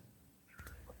 Bruce.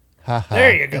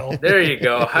 There you go. There you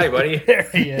go. Hi, buddy. There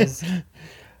he is.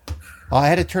 Oh, I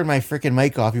had to turn my freaking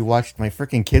mic off. You watched my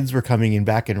freaking kids were coming in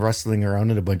back and rustling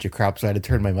around in a bunch of crap, so I had to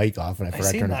turn my mic off, and I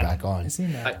forgot to turn it back on. I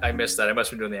seen that. I missed that. I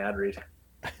must have been doing the ad read.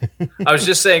 I was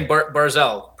just saying,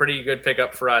 Barzell, pretty good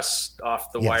pickup for us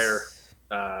off the wire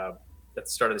at the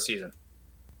start of the season.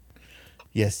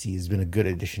 Yes, he's been a good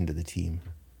addition to the team.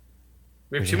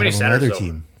 We have too many centers, though.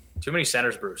 Team. Too many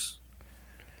centers, Bruce.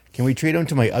 Can we trade him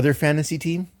to my other fantasy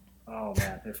team? Oh,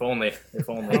 man. If only. I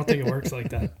don't think it works like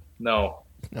that. No.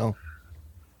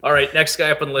 All right, next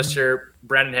guy up on the list here,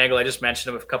 Brandon Hagel. I just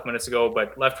mentioned him a couple minutes ago,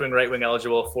 but left wing, right wing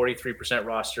eligible, 43%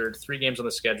 rostered, 3 games on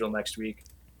the schedule next week.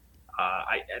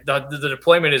 The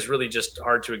deployment is really just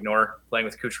hard to ignore, playing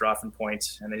with Kucherov in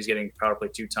points, and then he's getting power play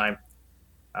 2 time.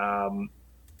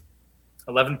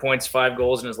 11 points, 5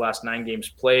 goals in his last 9 games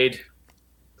played.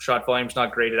 Shot volume's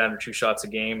not great at under 2 shots a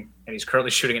game, and he's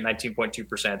currently shooting at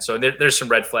 19.2%. So there's some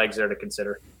red flags there to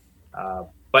consider.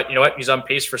 But you know what? He's on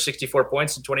pace for 64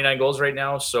 points and 29 goals right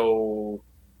now. So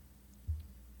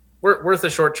worth a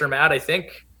short-term ad, I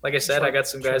think. Like I said, I got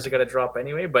some guys I got to drop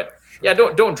anyway. But yeah,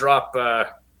 don't drop.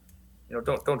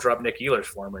 Don't drop Nick Ehlers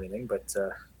for him or anything. But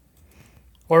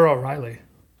or O'Reilly.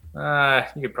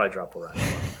 You could probably drop O'Reilly.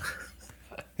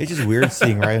 It's just weird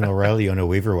seeing Ryan O'Reilly on a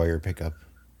waiver wire pickup.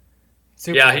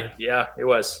 It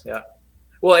was. Yeah.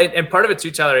 Well, and part of it too,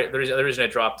 Tyler, the reason I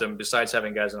dropped him, besides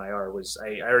having guys in IR, was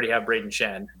I already have Braden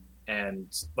Shen, and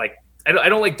like I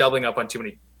don't like doubling up on too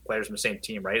many players from the same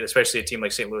team, right? Especially a team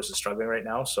like St. Louis is struggling right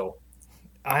now. So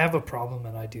I have a problem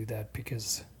and I do that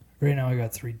because right now I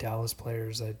got 3 Dallas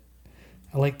players. I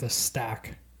like the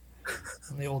stack,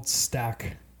 the old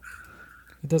stack.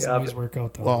 It doesn't always work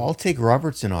out though. Well, I'll take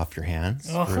Robertson off your hands.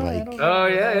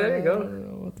 There you go.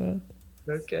 What that?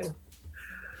 Okay.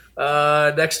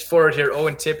 Next forward here,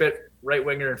 Owen Tippett, right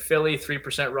winger in Philly, 3%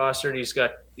 rostered.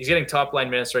 He's getting top line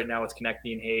minutes right now with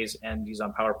Konechny and Hayes, and he's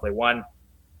on power play 1.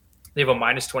 They have a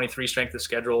minus 23 strength of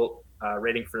schedule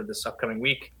rating for this upcoming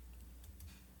week.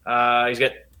 He's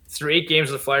got through 8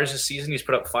 games with the Flyers this season. He's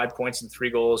put up 5 points and 3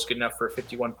 goals, good enough for a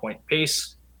 51-point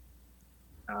pace.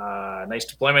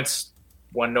 Nice deployments.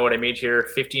 One note I made here: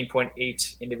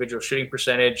 15.8 individual shooting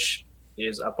percentage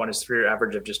is up on his 3-year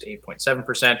average of just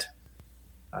 8.7%.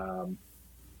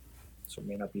 So it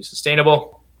may not be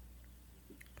sustainable.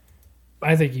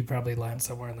 I think he probably lands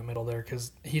somewhere in the middle there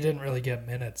because he didn't really get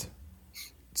minutes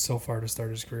so far to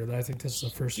start his career. I think this is the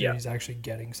first year he's actually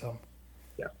getting some.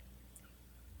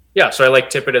 Yeah, so I like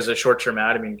Tippett as a short-term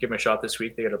ad. I mean, give him a shot this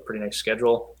week. They got a pretty nice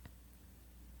schedule.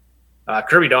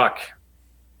 Kirby Dach.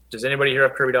 Does anybody here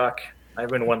have Kirby Dach? I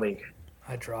have him in 1 league.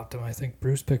 I dropped him. I think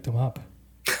Bruce picked him up.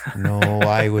 No,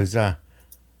 I was...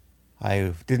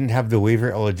 I didn't have the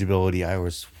waiver eligibility. I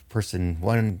was person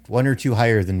one or two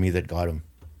higher than me that got him.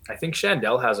 I think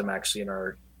Shandell has him actually in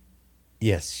our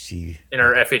in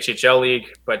our FHHL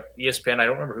league, but ESPN, I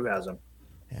don't remember who has him.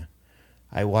 Yeah,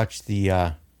 I watched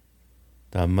the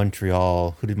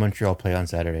Montreal. Who did Montreal play on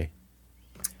Saturday?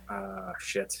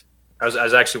 Shit. I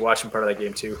was actually watching part of that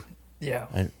game too. Yeah.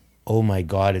 oh my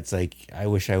God, it's like I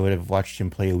wish I would have watched him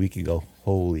play a week ago.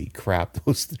 Holy crap.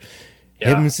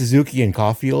 Him, Suzuki, and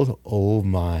Caulfield, oh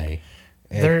my.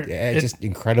 It's just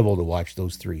incredible to watch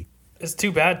those three. It's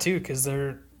too bad, too, because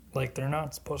they're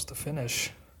not supposed to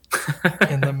finish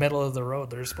in the middle of the road.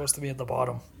 They're supposed to be at the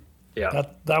bottom. Yeah.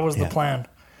 That was the plan.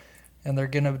 And they're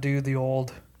going to do the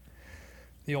old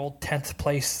 10th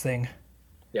place thing.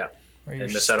 Yeah. Where you're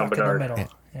And miss out on stuck in the Bedard.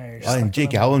 middle. And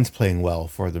Jake Allen's playing well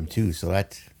for them too, so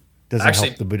that doesn't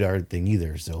help the Bedard thing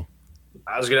either. So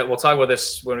we'll talk about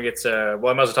this when we get to.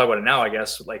 Well, I might as well talk about it now. I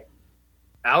guess like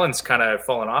Allen's kind of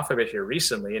fallen off a bit here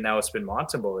recently, and now it's been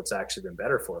Montembeault that's actually been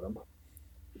better for them.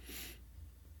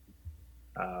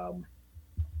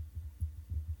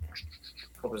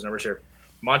 Hope his numbers here.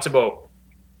 Montembeault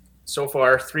so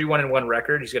far 3-1-1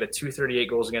 record. He's got a 238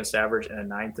 goals against average and a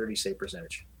 930 save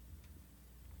percentage.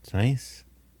 It's nice.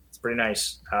 It's pretty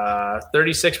nice.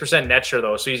 36% net share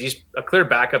though, so he's a clear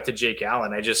backup to Jake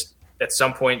Allen. At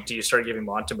some point, do you start giving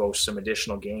Montembeault some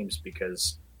additional games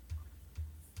because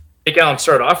Jake Allen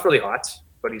started off really hot,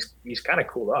 but he's kind of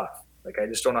cooled off. Like I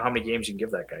just don't know how many games you can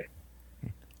give that guy.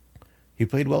 He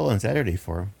played well on Saturday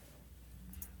for him.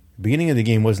 The beginning of the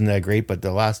game wasn't that great, but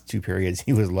the last two periods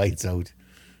he was lights out.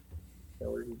 Yeah,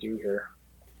 what did he do here?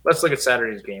 Let's look at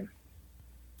Saturday's game.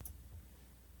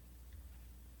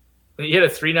 He had a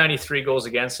 393 goals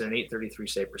against and an 833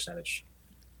 save percentage.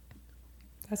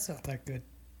 That's not that good.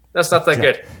 That's not that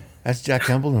good. That's Jack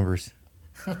Campbell numbers.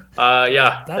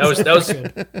 Yeah, that was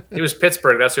good. It was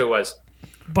Pittsburgh. That's who it was.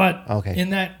 But okay. in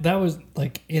that was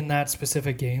like in that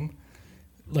specific game,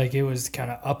 like it was kind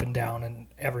of up and down, and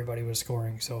everybody was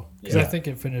scoring. So because I think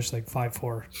it finished like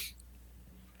 5-4.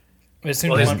 As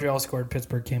soon as Montreal scored,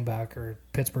 Pittsburgh came back, or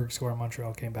Pittsburgh scored,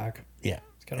 Montreal came back. Yeah,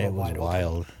 it's kind of it was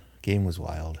wild. Game was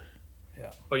wild.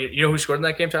 Yeah. Oh, you know who scored in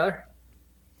that game, Tyler?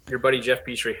 Your buddy Jeff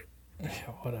Petrie. Yeah,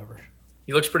 whatever.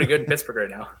 He looks pretty good in Pittsburgh right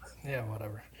now. Yeah,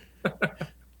 whatever.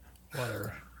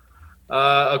 Whatever.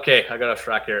 Okay, I got off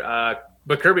track here.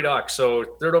 But Kirby Dach, so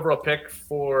third overall pick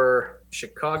for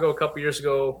Chicago a couple years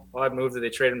ago. Odd move that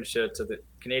they traded him to the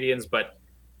Canadians, but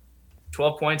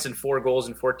 12 points and 4 goals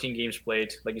in 14 games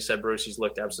played. Like you said, Bruce, he's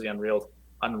looked absolutely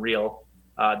unreal.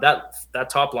 That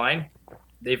top line,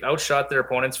 they've outshot their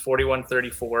opponents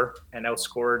 41-34 and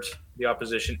outscored the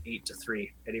opposition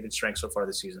 8-3 at even strength so far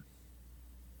this season.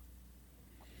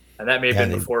 And that may have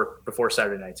been before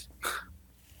Saturday night.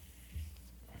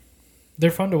 They're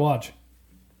fun to watch.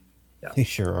 Yeah. They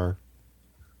sure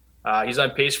are. He's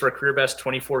on pace for a career best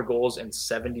 24 goals and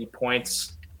 70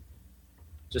 points.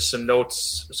 Just some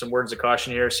notes, some words of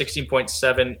caution here.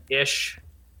 16.7-ish.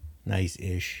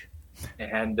 Nice-ish.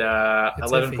 And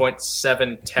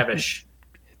 11.7 Tevish.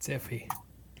 It's iffy.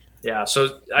 Yeah,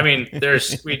 so, I mean,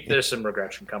 there's some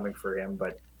regression coming for him,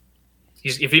 but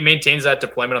if he maintains that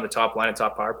deployment on the top line and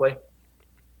top power play,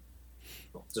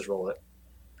 just roll it.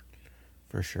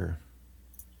 For sure.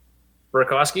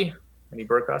 Burakovsky? Any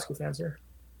Burakovsky fans here?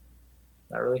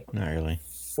 Not really. 46%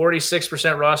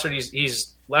 rostered.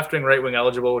 He's left wing, right wing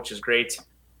eligible, which is great.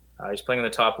 He's playing on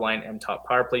the top line and top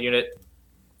power play unit.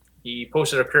 He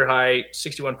posted a career high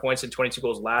 61 points and 22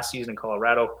 goals last season in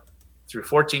Colorado. Through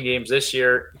 14 games this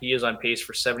year, he is on pace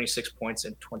for 76 points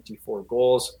and 24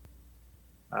 goals.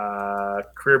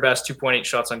 Career best 2.8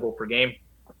 shots on goal per game.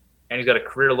 And he's got a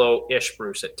career low-ish,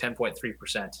 Bruce, at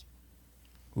 10.3%.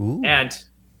 Ooh. And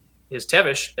his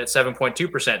Tevish at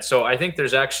 7.2%. So I think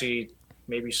there's actually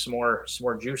maybe some more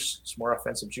juice, some more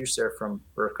offensive juice there from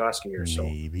Burakovsky here. So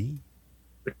maybe.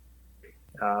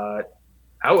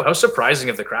 How surprising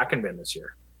have the Kraken been this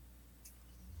year?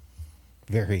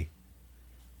 Very.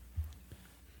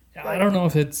 I don't know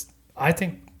if it's. I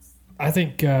think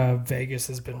Vegas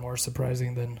has been more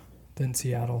surprising than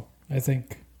Seattle. I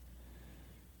think.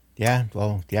 Yeah,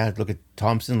 well, yeah. Look at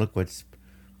Thompson. Look what's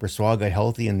Brossoit got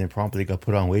healthy and then promptly got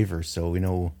put on waivers. So we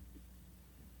know.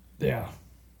 Yeah,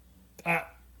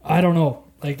 I don't know.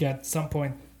 Like at some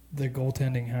point, the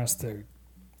goaltending has to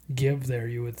give there.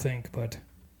 You would think, but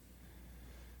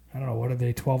I don't know. What are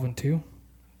they? 12-2.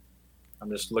 I'm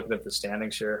just looking at the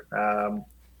standings here.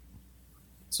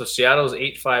 So Seattle's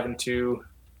 8-5-2.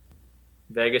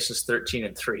 Vegas is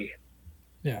 13-3.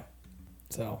 Yeah.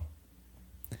 So,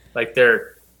 like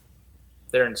they're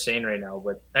insane right now.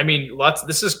 But I mean,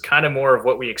 this is kind of more of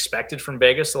what we expected from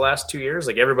Vegas the last 2 years.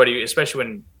 Like everybody,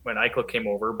 especially when Eichel came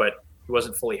over, but he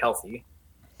wasn't fully healthy.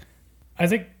 I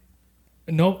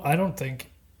don't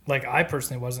think. Like I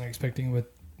personally wasn't expecting with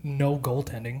no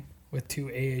goaltending with 2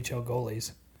 AHL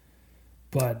goalies,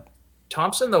 but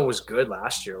Thompson though was good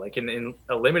last year. Like in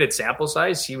a limited sample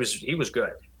size, he was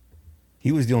good.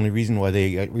 He was the only reason why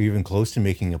they were even close to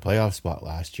making a playoff spot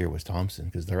last year was Thompson,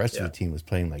 because the rest of the team was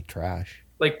playing like trash.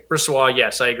 Like Brossoit,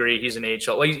 yes, I agree. He's an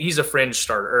NHL. Like he's a fringe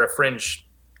starter or a fringe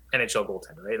NHL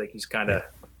goaltender, right? Like he's kind of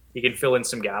he can fill in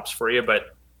some gaps for you.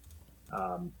 But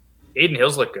Aiden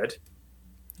Hills looked good.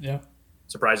 Yeah,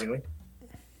 surprisingly.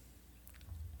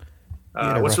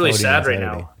 What's really sad right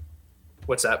now?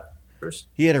 What's that, Bruce?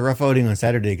 He had a rough outing on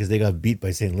Saturday because they got beat by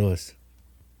St. Louis.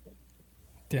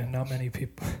 Yeah, not many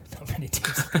teams have been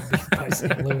beat by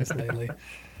St. Louis lately.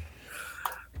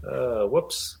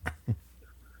 Whoops.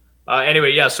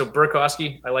 Anyway, yeah. So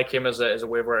Burakovsky, I like him as a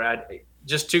waiver ad.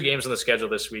 Just 2 games on the schedule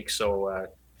this week, so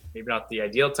maybe not the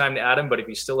ideal time to add him, but if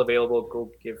he's still available, go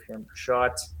give him a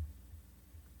shot.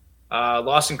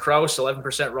 Lawson Krause, 11%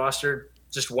 rostered,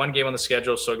 just 1 game on the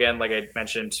schedule. So again, like I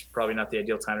mentioned, probably not the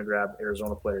ideal time to grab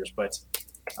Arizona players, but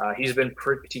he's been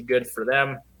pretty good for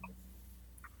them.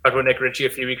 Talked about Nick Ritchie a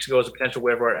few weeks ago as a potential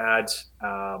waiver ad.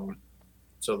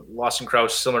 So Lawson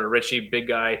Krause, similar to Ritchie, big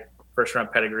guy,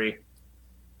 first-round pedigree,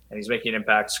 and he's making an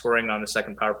impact, scoring on the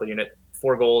second power play unit.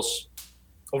 4 goals,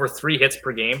 over 3 hits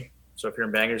per game. So if you're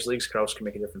in bangers leagues, Krause can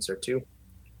make a difference there too.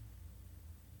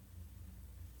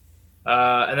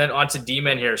 And then on to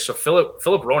D-men here. So Philip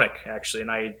Roenick, actually,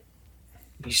 and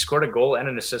he scored a goal and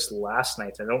an assist last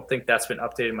night. I don't think that's been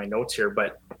updated in my notes here,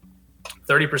 but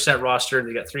 30% rostered.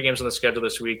 They got 3 games on the schedule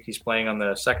this week. He's playing on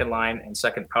the second line and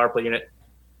second power play unit.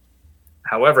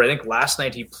 However, I think last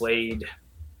night he played,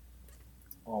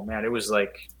 it was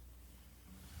like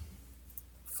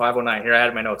 5:09. Here I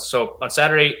had my notes. So on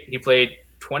Saturday, he played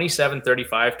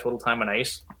 27:35 total time on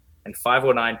ice and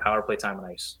 5:09 power play time on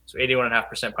ice. So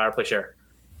 81.5% power play share.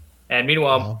 And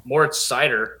meanwhile, Moritz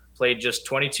Seider played just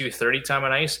 22:30 time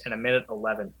on ice and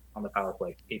 1:11 on the power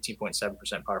play,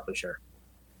 18.7% power play share.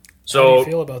 So how do you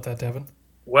feel about that, Devin?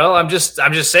 Well, I'm just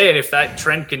saying, if that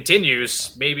trend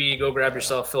continues, maybe go grab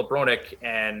yourself Philip Roenick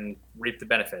and reap the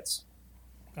benefits.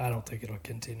 I don't think it'll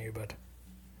continue, but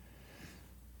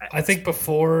I think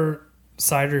before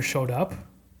Seider showed up,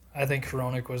 I think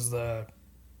Roenick was the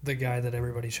guy that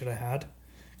everybody should have had,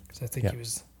 because I think he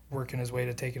was working his way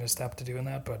to taking a step to doing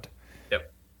that. But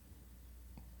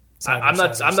I'm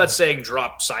not saying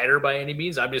drop Seider by any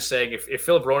means. I'm just saying if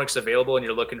Philip Roenick's available and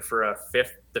you're looking for a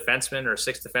 5th defenseman or a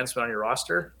 6th defenseman on your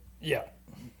roster,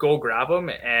 go grab him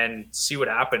and see what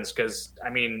happens. Because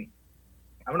I'm going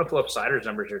to pull up Seider's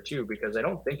numbers here too, because I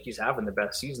don't think he's having the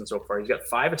best season so far. He's got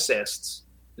 5 assists,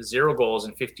 0 goals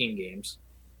in 15 games.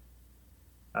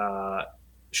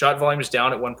 Shot volume is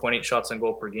down at 1.8 shots on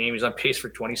goal per game. He's on pace for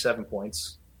 27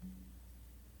 points.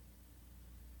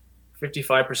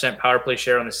 55% power play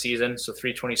share on the season, so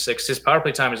 326. His power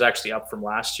play time is actually up from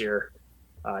last year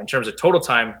in terms of total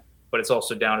time, but it's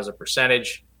also down as a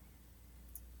percentage.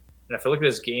 And if I look at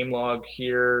his game log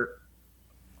here,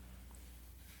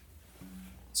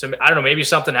 so I don't know, maybe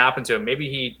something happened to him. Maybe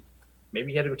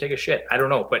he had to go take a shit. I don't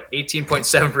know, but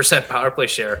 18.7% power play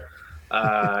share.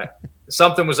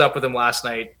 Something was up with him last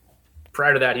night.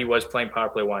 Prior to that, he was playing power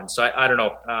play 1. So I don't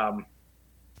know.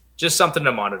 Just something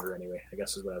to monitor anyway, I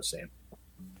guess is what I was saying.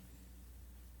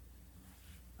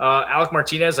 Alec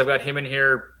Martinez, I've got him in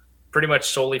here pretty much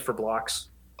solely for blocks.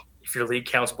 If your league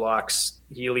counts blocks,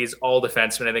 he leads all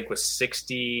defensemen, I think, with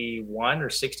 61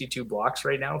 or 62 blocks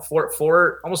right now. Almost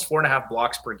 4.5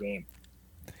 blocks per game.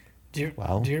 Do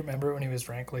you remember when he was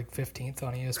ranked like 15th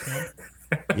on ESPN?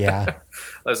 Yeah.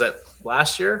 Was that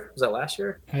last year?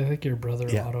 I think your brother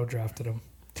auto drafted him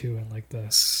too, and like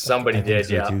somebody did,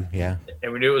 so too. Yeah.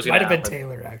 And we knew it was going to happen. Might have been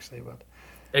Taylor actually, but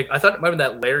I thought it might have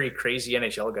been that Larry crazy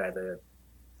NHL guy.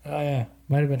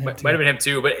 Might have been him. Might have been him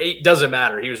too, but it doesn't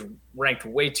matter. He was ranked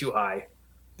way too high.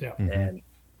 Yeah, and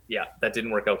that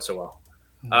didn't work out so well.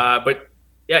 But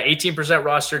 18%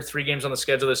 rostered, 3 games on the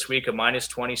schedule this week, a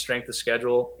 -20 strength of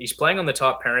schedule. He's playing on the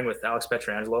top pairing with Alex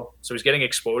Pietrangelo, so he's getting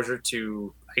exposure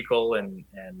to Eichel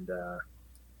and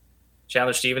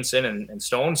Chandler Stevenson and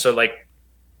Stone. So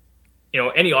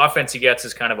any offense he gets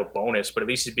is kind of a bonus, but at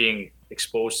least he's being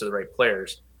exposed to the right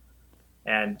players.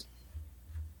 And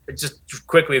just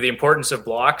quickly, the importance of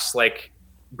blocks. Like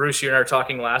Bruce, you and I were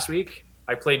talking last week.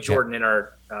 I played Jordan in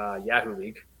our Yahoo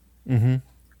League. Mm-hmm.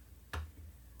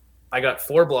 I got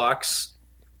 4 blocks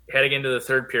heading into the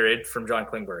third period from John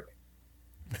Klingberg.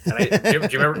 And do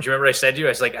you remember I said to you, I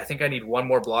was like, I think I need 1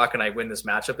 more block and I win this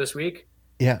matchup this week.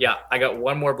 Yeah. Yeah, I got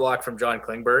 1 more block from John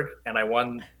Klingberg and I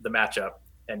won the matchup.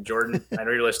 And Jordan, I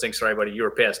know you're listening. Sorry, buddy, you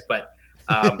were pissed. But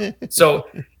so,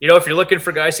 if you're looking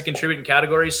for guys to contribute in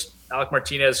categories, Alec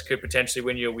Martinez could potentially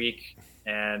win you a week.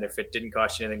 And if it didn't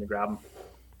cost you anything to grab him,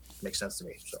 it makes sense to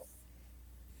me. So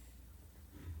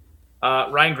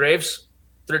Ryan Graves,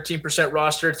 13%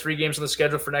 roster, 3 games on the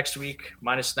schedule for next week,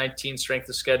 minus 19 strength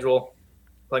of schedule,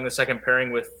 playing the second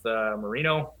pairing with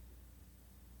Marino.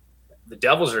 The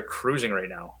Devils are cruising right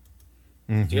now.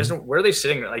 Mm-hmm. Do you guys know where are they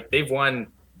sitting? Like, they've won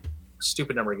a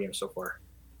stupid number of games so far.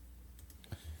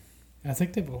 I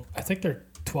think they're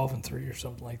 12-3 or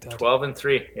something like that.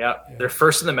 12-3, yeah. They're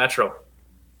first in the Metro.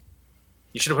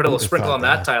 You should have put a little sprinkle on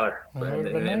that, Tyler,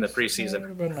 in the preseason. That would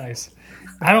have been nice.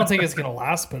 I don't think it's going to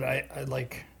last, but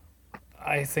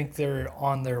I think they're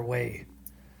on their way.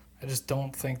 I just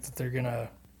don't think that they're going to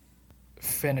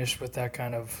finish with that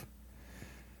kind of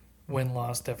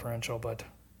win-loss differential.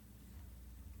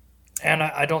 And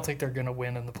I don't think they're going to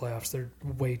win in the playoffs. They're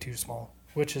way too small,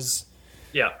 which is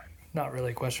not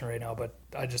really a question right now, but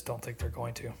I just don't think they're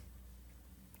going to.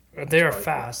 They are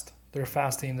fast. They're a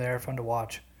fast team. They are fun to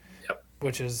watch.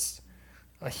 Which is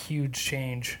a huge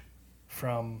change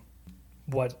from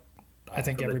what I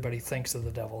think everybody thinks of the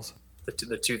Devils.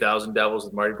 The 2000 Devils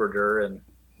with Marty Brodeur and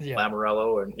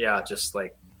Lamoriello and just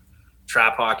like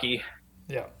trap hockey.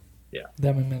 Yeah.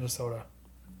 Them in Minnesota.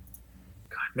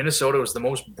 God, Minnesota was the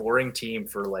most boring team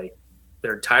for like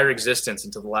their entire existence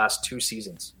until the last 2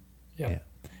 seasons. Yeah.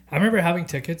 I remember having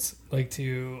tickets like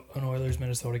to an Oilers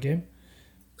Minnesota game.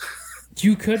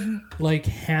 You couldn't like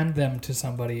hand them to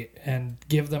somebody and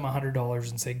give them $100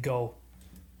 and say go.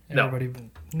 Everybody,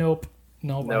 nope, I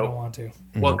don't want to.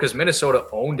 Well, because Minnesota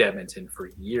owned Edmonton for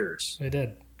years. They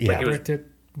did. Yeah, Like did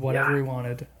whatever he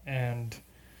wanted, and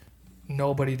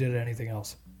nobody did anything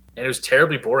else. And it was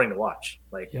terribly boring to watch.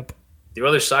 Like, the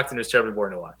Oilers sucked, and it was terribly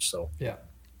boring to watch. So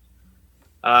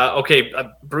okay,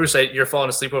 Bruce, you're falling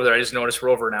asleep over there. I just noticed we're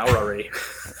over an hour already.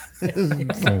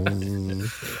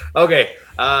 Okay,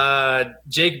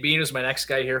 Jake Bean is my next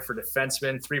guy here for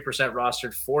defenseman. 3%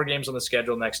 rostered, 4 games on the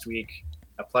schedule next week,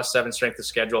 a +7 strength of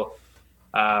schedule.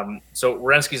 So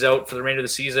Werenski's out for the remainder of the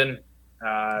season.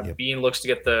 Bean looks to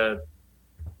get the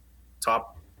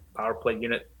top power play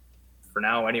unit for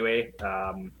now anyway.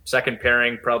 Second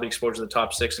pairing, probably exposure to the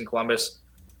top 6 in Columbus.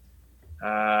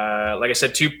 Like I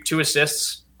said, two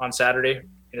assists on Saturday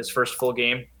in his first full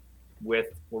game with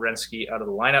Werenski out of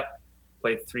the lineup.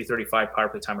 Played .335 power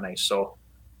play time on ice. So,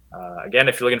 again,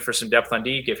 if you're looking for some depth on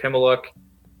D, give him a look.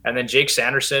 And then Jake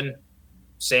Sanderson,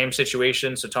 same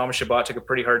situation. So Thomas Chabot took a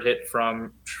pretty hard hit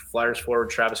from Flyers forward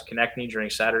Travis Konechny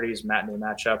during Saturday's matinee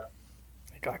matchup.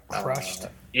 He got crushed.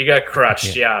 You got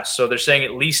crushed, yeah. So they're saying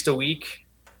at least a week.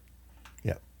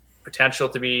 Yeah. Potential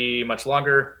to be much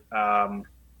longer.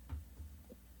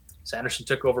 Sanderson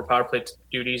took over power play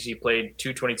duties. He played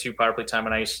 .222 power play time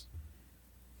on ice.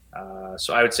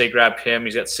 So I would say grab him.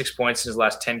 He's got 6 points in his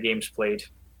last 10 games played.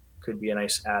 Could be a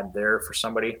nice add there for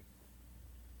somebody.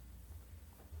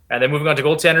 And then moving on to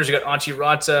goaltenders, you got Antti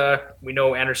Raanta. We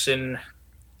know Anderson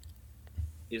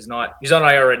is not – he's on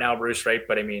IR right now, Bruce, right?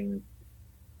 But, I mean,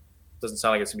 doesn't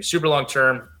sound like it's going to be super long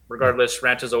term. Regardless,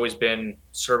 Raanta's always been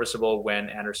serviceable when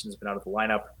Anderson's been out of the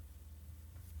lineup.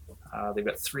 They've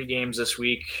got 3 games this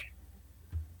week.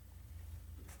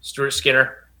 Stuart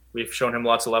Skinner. We've shown him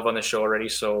lots of love on the show already.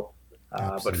 So,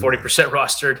 but 40%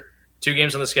 rostered, 2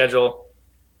 games on the schedule.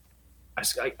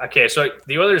 Okay, so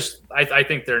the Oilers, I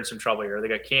think they're in some trouble here. They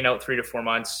got Kane out 3 to 4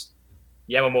 months.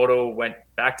 Yamamoto went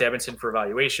back to Edmonton for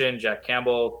evaluation. Jack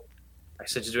Campbell, I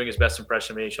said, he's doing his best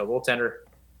impression of an AHL goaltender.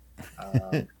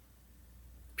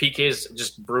 PK is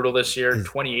just brutal this year,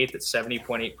 28th at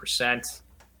 70.8%.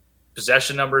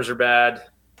 Possession numbers are bad.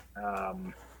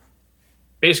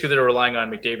 Basically, they're relying on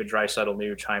McDavid, Draisaitl,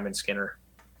 Nuge, Hyman, Skinner.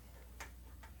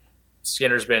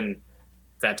 Skinner's been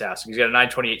fantastic. He's got a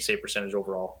 .928 save percentage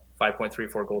overall,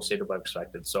 5.34 goals saved above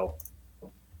expected. So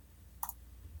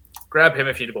grab him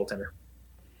if you need a goaltender.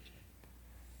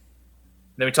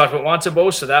 Then we talked about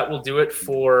Wantabo, so that will do it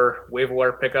for waiver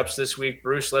wire pickups this week.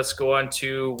 Bruce, let's go on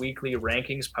to weekly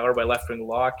rankings powered by Left Wing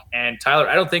Lock. And Tyler,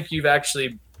 I don't think you've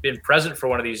actually been present for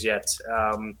one of these yet.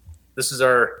 This is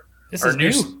our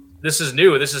new. This is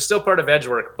new. This is still part of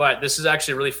Edgework, but this is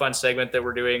actually a really fun segment that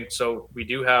we're doing. So we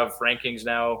do have rankings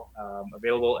now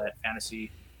available at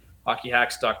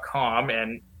fantasyhockeyhacks.com,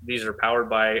 and these are powered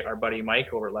by our buddy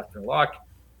Mike over at Left Wing Lock.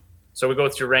 So we go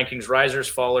through rankings,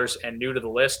 risers, fallers, and new to the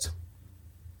list.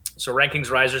 So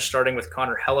rankings risers starting with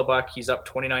Connor Hellebuck. He's up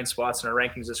 29 spots in our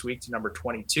rankings this week to number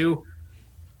 22.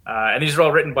 And these are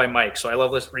all written by Mike. So I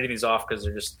love reading these off because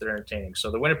they're entertaining. So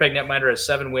the Winnipeg netminder has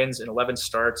 7 wins and 11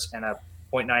 starts and a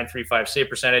 .935 save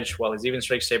percentage, while his even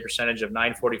strength save percentage of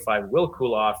 .945 will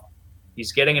cool off.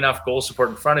 He's getting enough goal support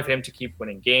in front of him to keep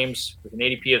winning games. With an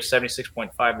ADP of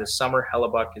 76.5 this summer,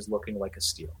 Hellebuck is looking like a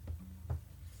steal.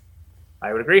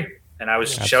 I would agree. And I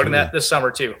was shouting that this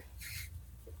summer too.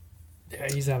 Yeah,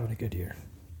 he's having a good year.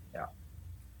 Yeah.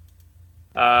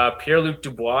 Pierre-Luc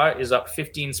Dubois is up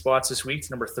 15 spots this week to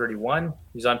number 31.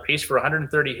 He's on pace for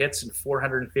 130 hits and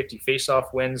 450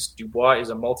 face-off wins. Dubois is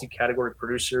a multi-category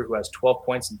producer who has 12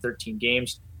 points in 13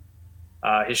 games.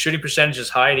 His shooting percentage is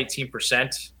high at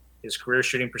 18%. His career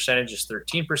shooting percentage is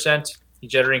 13%. He's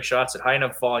generating shots at high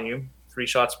enough volume, 3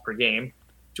 shots per game,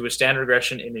 to withstand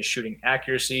regression in his shooting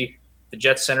accuracy. The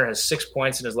Jets center has 6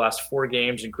 points in his last 4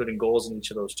 games, including goals in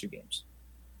each of those 2 games,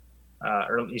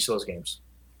 or each of those games.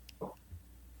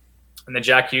 And then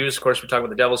Jack Hughes, of course, we're talking about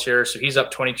the Devils here. So he's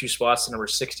up 22 spots to number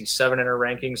 67 in our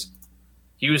rankings.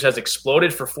 Hughes has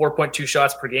exploded for 4.2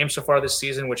 shots per game so far this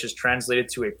season, which is translated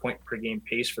to a point per game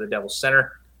pace for the Devils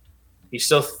center. He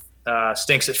still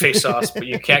stinks at faceoffs, but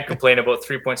you can't complain about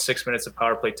 3.6 minutes of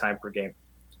power play time per game.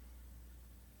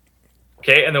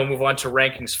 Okay, and then we'll move on to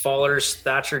rankings fallers.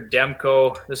 Thatcher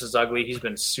Demko. This is ugly. He's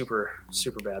been super,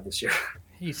 super bad this year.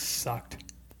 He sucked.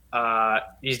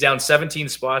 He's down 17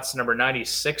 spots to number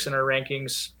 96 in our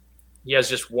rankings. He has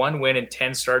just 1 win in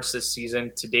 10 starts this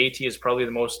season. To date, he is probably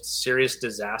the most serious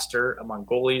disaster among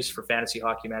goalies for fantasy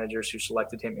hockey managers who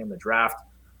selected him in the draft.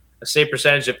 A save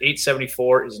percentage of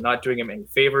 .874 is not doing him any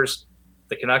favors.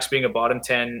 The Canucks being a bottom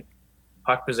 10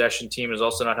 puck possession team is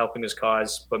also not helping his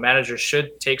cause, but managers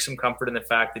should take some comfort in the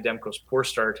fact that Demko's poor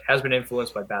start has been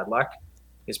influenced by bad luck.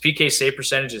 His PK save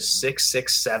percentage is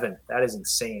 .667. That is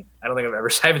insane. I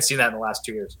haven't seen that in the last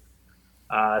 2 years.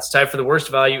 It's tied for the worst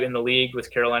value in the league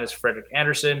with Carolina's Frederick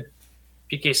Anderson.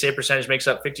 PK save percentage makes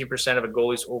up 15% of a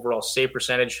goalie's overall save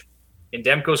percentage. In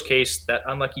Demko's case, that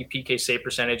unlucky PK save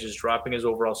percentage is dropping his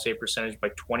overall save percentage by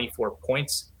 24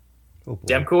 points.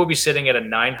 Demko will be sitting at a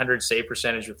 900 save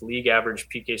percentage with league average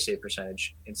PK save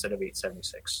percentage instead of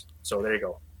 .876. So there you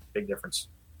go. Big difference.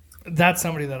 That's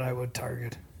somebody that I would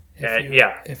target.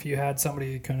 If you had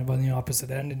somebody kind of on the opposite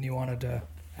end and you wanted to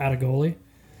add a goalie,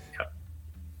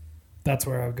 that's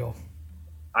where I would go.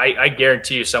 I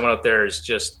guarantee you someone out there is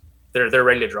just they're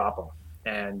ready to drop them,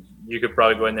 and you could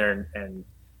probably go in there and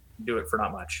do it for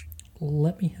not much.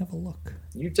 Let me have a look.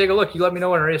 You take a look. You let me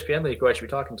know in our ESPN league who I should be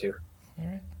talking to. All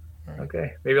right.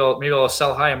 Okay. Maybe I'll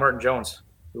sell high on Martin Jones,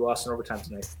 who lost in overtime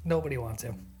tonight. Nobody wants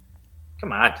him.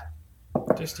 Come on.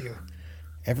 Just you.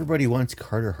 Everybody wants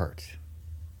Carter Hart.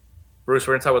 Bruce,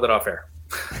 we're going to talk about that off air.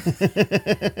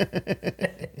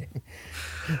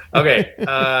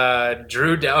 Okay.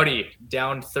 Drew Doughty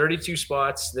down 32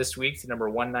 spots this week to number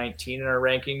 119 in our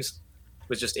rankings.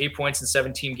 With just 8 points in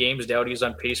 17 games, Doughty is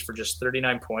on pace for just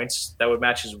 39 points. That would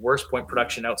match his worst point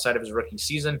production outside of his rookie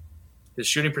season. His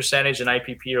shooting percentage and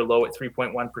IPP are low at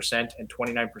 3.1% and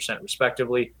 29%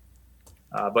 respectively.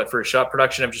 But for a shot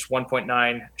production of just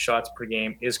 1.9 shots per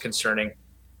game is concerning.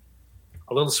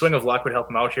 A little swing of luck would help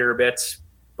him out here a bit,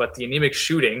 but the anemic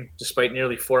shooting, despite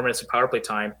nearly 4 minutes of power play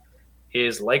time,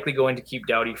 is likely going to keep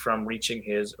Doughty from reaching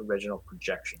his original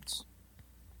projections.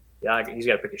 Yeah, he's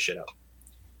got to pick his shit up.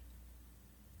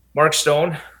 Mark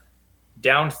Stone,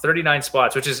 down 39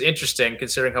 spots, which is interesting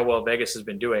considering how well Vegas has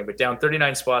been doing, but down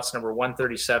 39 spots, number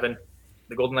 137.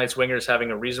 The Golden Knights winger is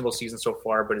having a reasonable season so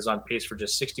far, but is on pace for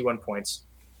just 61 points,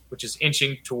 which is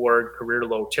inching toward career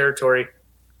low territory.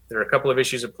 There are a couple of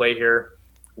issues at play here.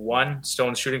 One,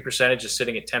 Stone's shooting percentage is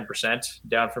sitting at 10%,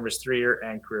 down from his 3-year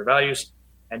and career values.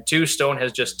 And 2, Stone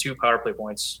has just 2 power play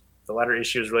points. The latter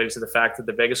issue is related to the fact that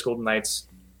the Vegas Golden Knights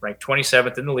rank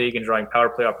 27th in the league in drawing power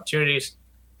play opportunities.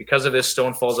 Because of this,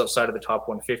 Stone falls outside of the top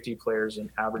 150 players in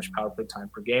average power play time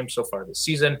per game so far this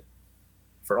season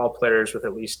for all players with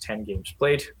at least 10 games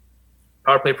played.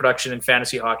 Power play production in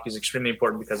fantasy hockey is extremely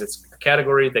important because it's a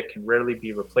category that can rarely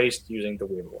be replaced using the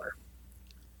waiver wire.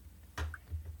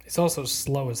 It's also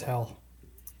slow as hell.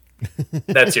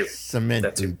 That too. Cement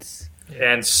That too. boots.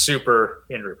 And super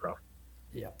injury prone.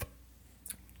 Yep.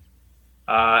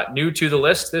 New to the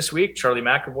list this week, Charlie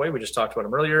McAvoy. We just talked about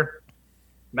him earlier.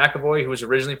 McAvoy, who was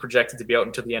originally projected to be out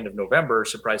until the end of November,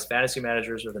 surprised fantasy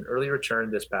managers with an early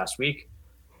return this past week.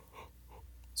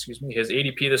 His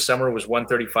ADP this summer was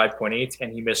 135.8,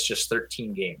 and he missed just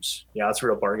 13 games. Yeah, that's a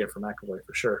real bargain for McAvoy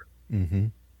for sure. Mm-hmm.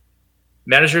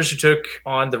 Managers who took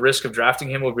on the risk of drafting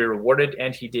him will be rewarded,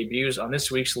 and he debuts on this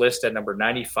week's list at number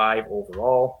 95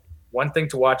 overall. One thing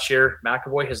to watch here,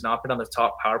 McAvoy has not been on the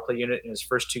top power play unit in his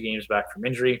first 2 games back from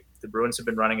injury. The Bruins have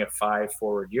been running a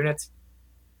 5-forward unit.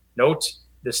 Note,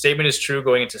 the statement is true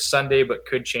going into Sunday, but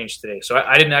could change today. So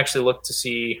I didn't actually look to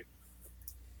see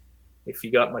if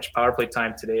he got much power play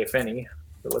time today, if any.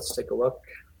 But let's take a look.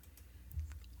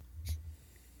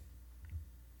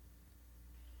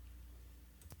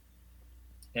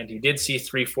 And he did see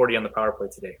 340 on the power play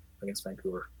today against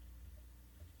Vancouver.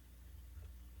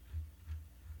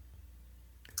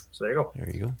 So there you go. There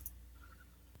you go.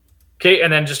 Okay,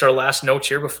 and then just our last note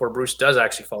here before Bruce does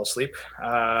actually fall asleep.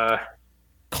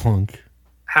 Clunk.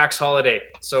 Hacks Holiday.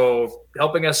 So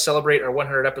helping us celebrate our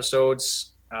 100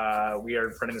 episodes, we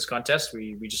are running this contest.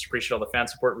 We just appreciate all the fan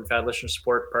support. We've had listener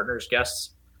support, partners,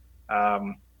 guests.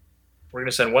 We're going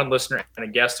to send one listener and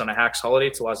a guest on a Hacks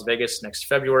Holiday to Las Vegas next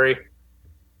February.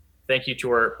 Thank you to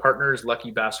our partners,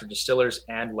 Lucky Bastard Distillers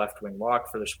and Left Wing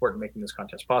Lock, for their support in making this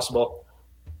contest possible.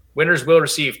 Winners will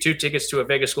receive 2 tickets to a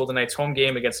Vegas Golden Knights home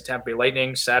game against the Tampa Bay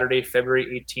Lightning, Saturday,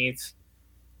 February 18th.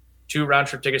 2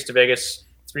 round-trip tickets to Vegas,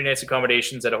 3 nights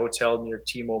accommodations at a hotel near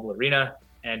T-Mobile Arena,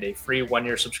 and a free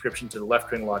 1-year subscription to the Left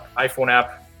Wing Lock iPhone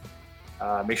app.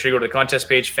 Make sure you go to the contest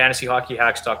page,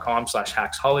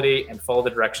 fantasyhockeyhacks.com/hacksholiday, and follow the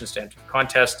directions to enter the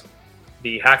contest.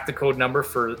 The Hack the Code number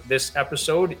for this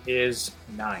episode is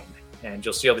 9, and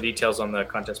you'll see all the details on the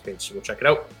contest page, so we'll check it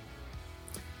out.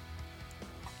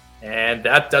 And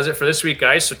that does it for this week,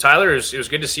 guys. So, Tyler, it was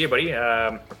good to see you, buddy.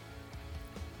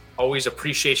 Always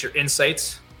appreciate your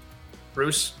insights.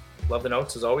 Bruce, love the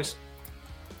notes, as always.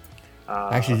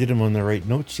 I actually did them on the right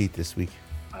note sheet this week.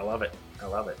 I love it.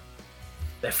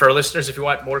 And for our listeners, if you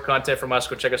want more content from us,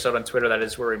 go check us out on Twitter. That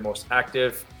is where we're most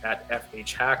active, at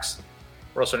FH Hacks.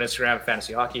 We're also on Instagram,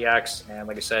 Fantasy Hockey Hacks. And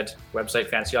like I said,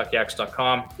 website,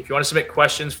 fantasyhockeyhacks.com. If you want to submit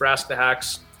questions for Ask the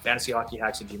Hacks,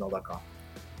 fantasyhockeyhacks@gmail.com.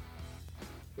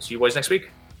 We'll see you boys next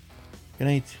week. Good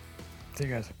night. See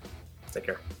you guys. Take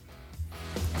care.